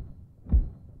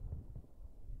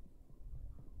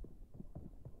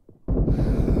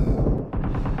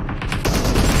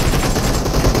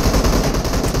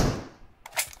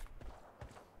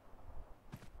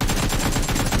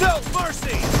 No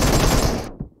mercy!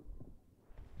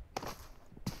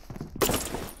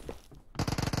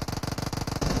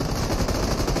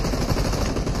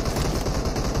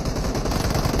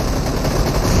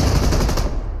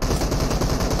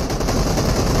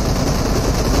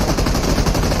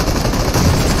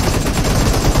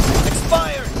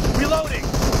 Expired! Reloading!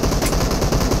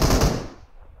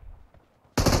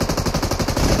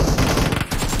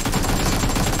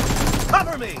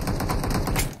 Cover me!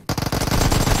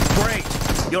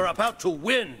 Great! You're about to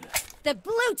win! The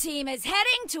blue team is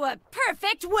heading to a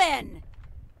perfect win!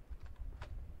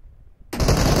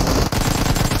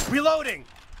 Reloading!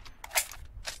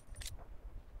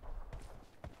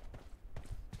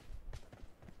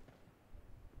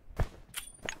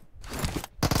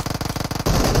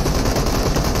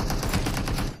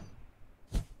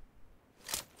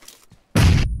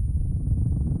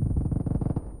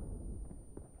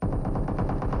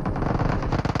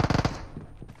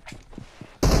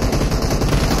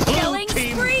 Killing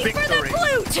spree for the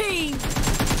blue team!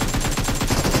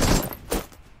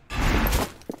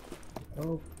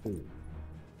 Okay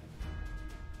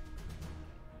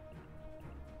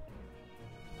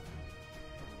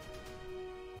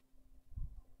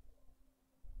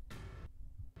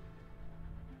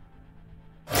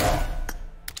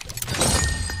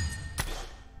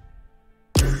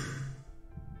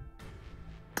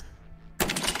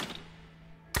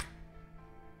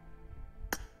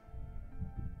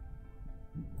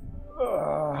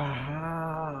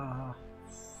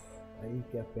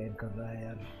pen कर रहा है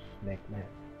यार नेक में।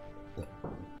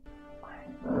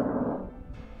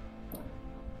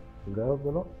 गयो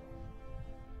बोलो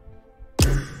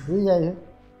भी जाए है।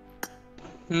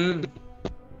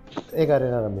 एक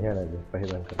अरेना रमी है ना जो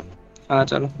पहले बंद कर। हाँ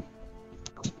चलो।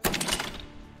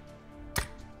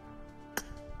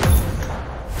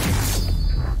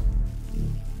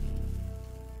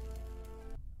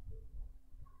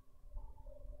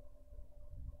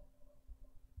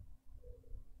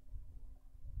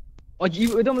 और जी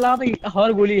एकदम ला भाई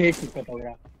हर गोली हेड शॉट करता होगा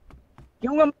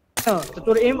क्यों तो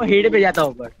तोर एम हेड पे जाता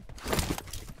ऊपर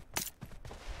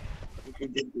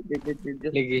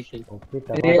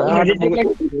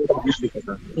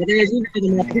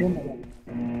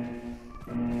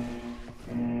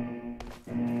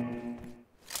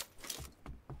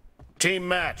Team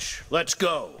match, let's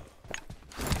go.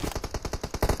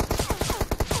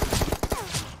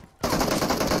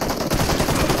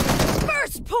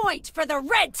 First point for the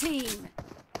red team.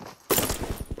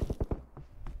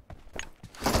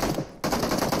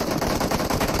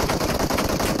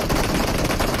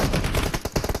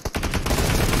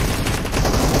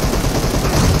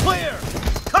 Clear!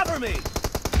 Cover me!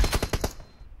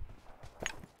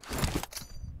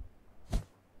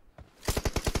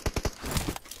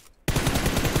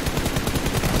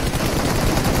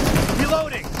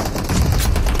 Reloading!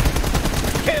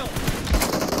 Kill!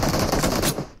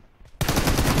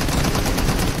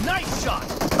 Nice shot!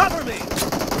 Cover me!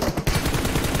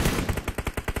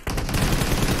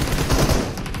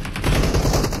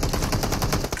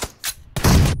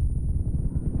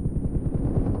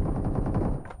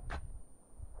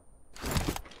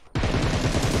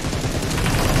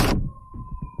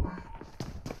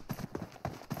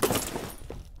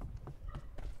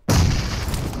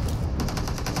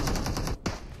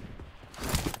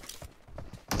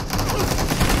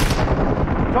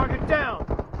 Target down!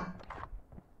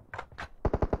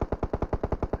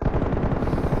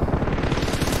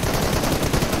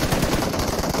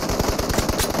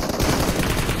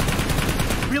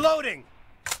 Reloading!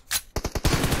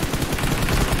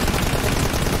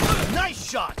 Nice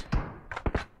shot!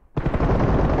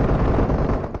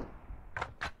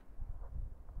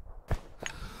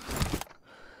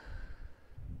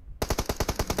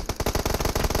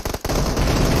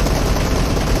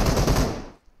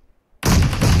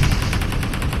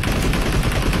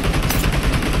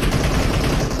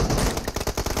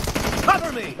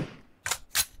 Cover me!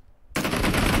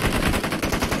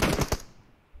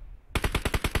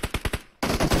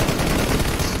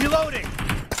 Reloading!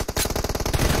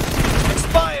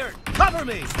 Expired! Cover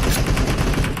me!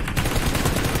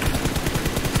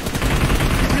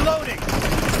 Reloading!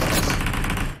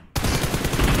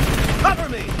 Cover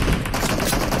me!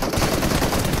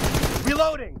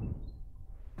 Reloading!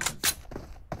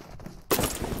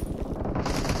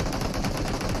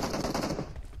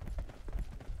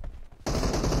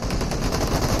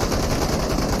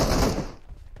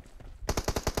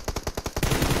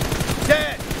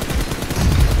 Dead!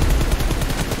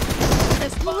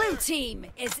 Blue team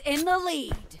is in the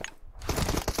lead.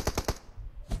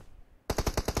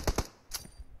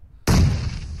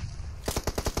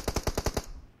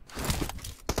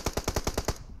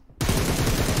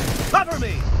 Cover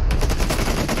me!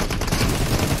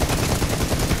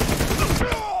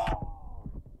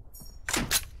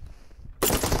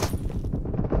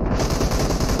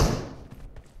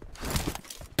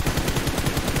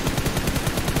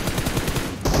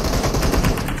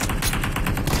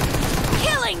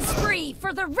 Killing spree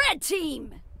for the red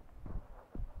team.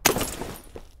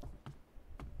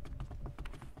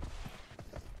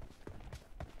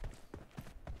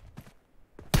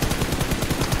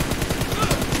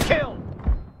 Kill!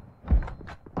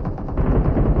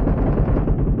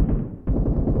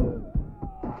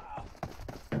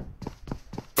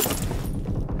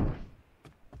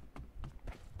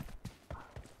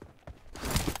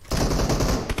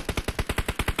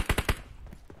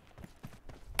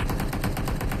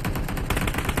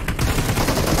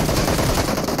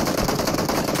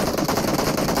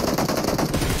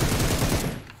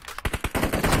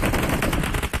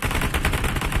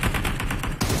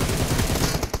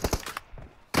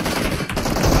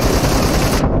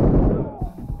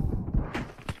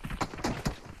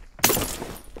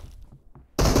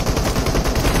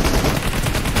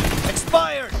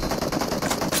 Expired!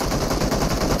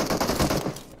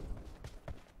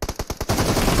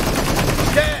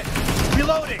 Dead!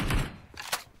 Reloading!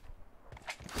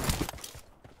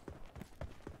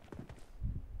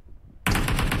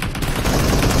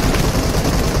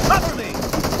 Cover me!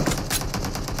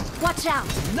 Watch out.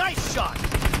 Nice shot!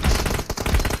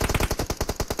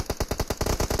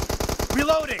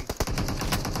 Reloading!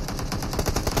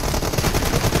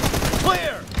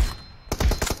 Clear!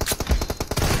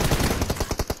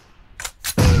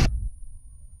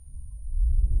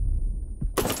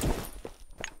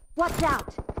 Watch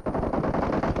out!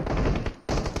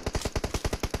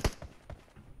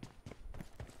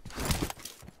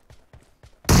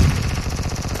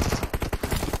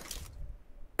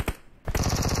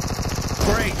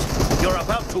 Great! You're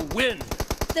about to win!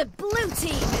 The blue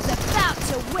team is about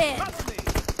to win! Cover me!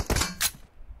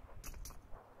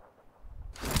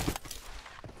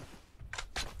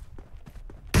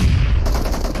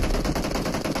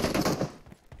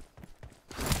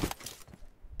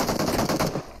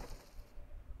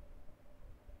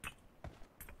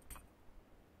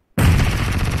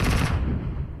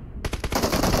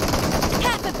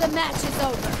 Half of the match is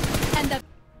over, and the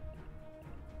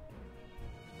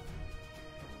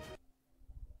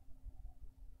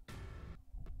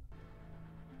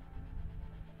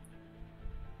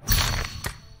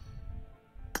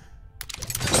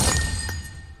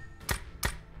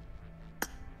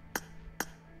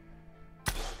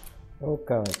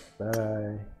Okay,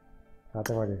 bye.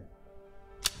 आते बढ़े।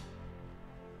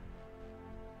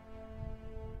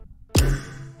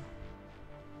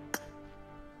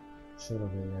 चलो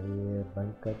यार ये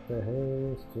बंद करते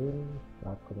हैं stream.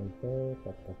 आपको मिलते हैं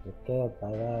तब तक के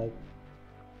bye bye.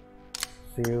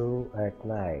 See you at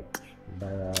night.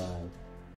 Bye bye.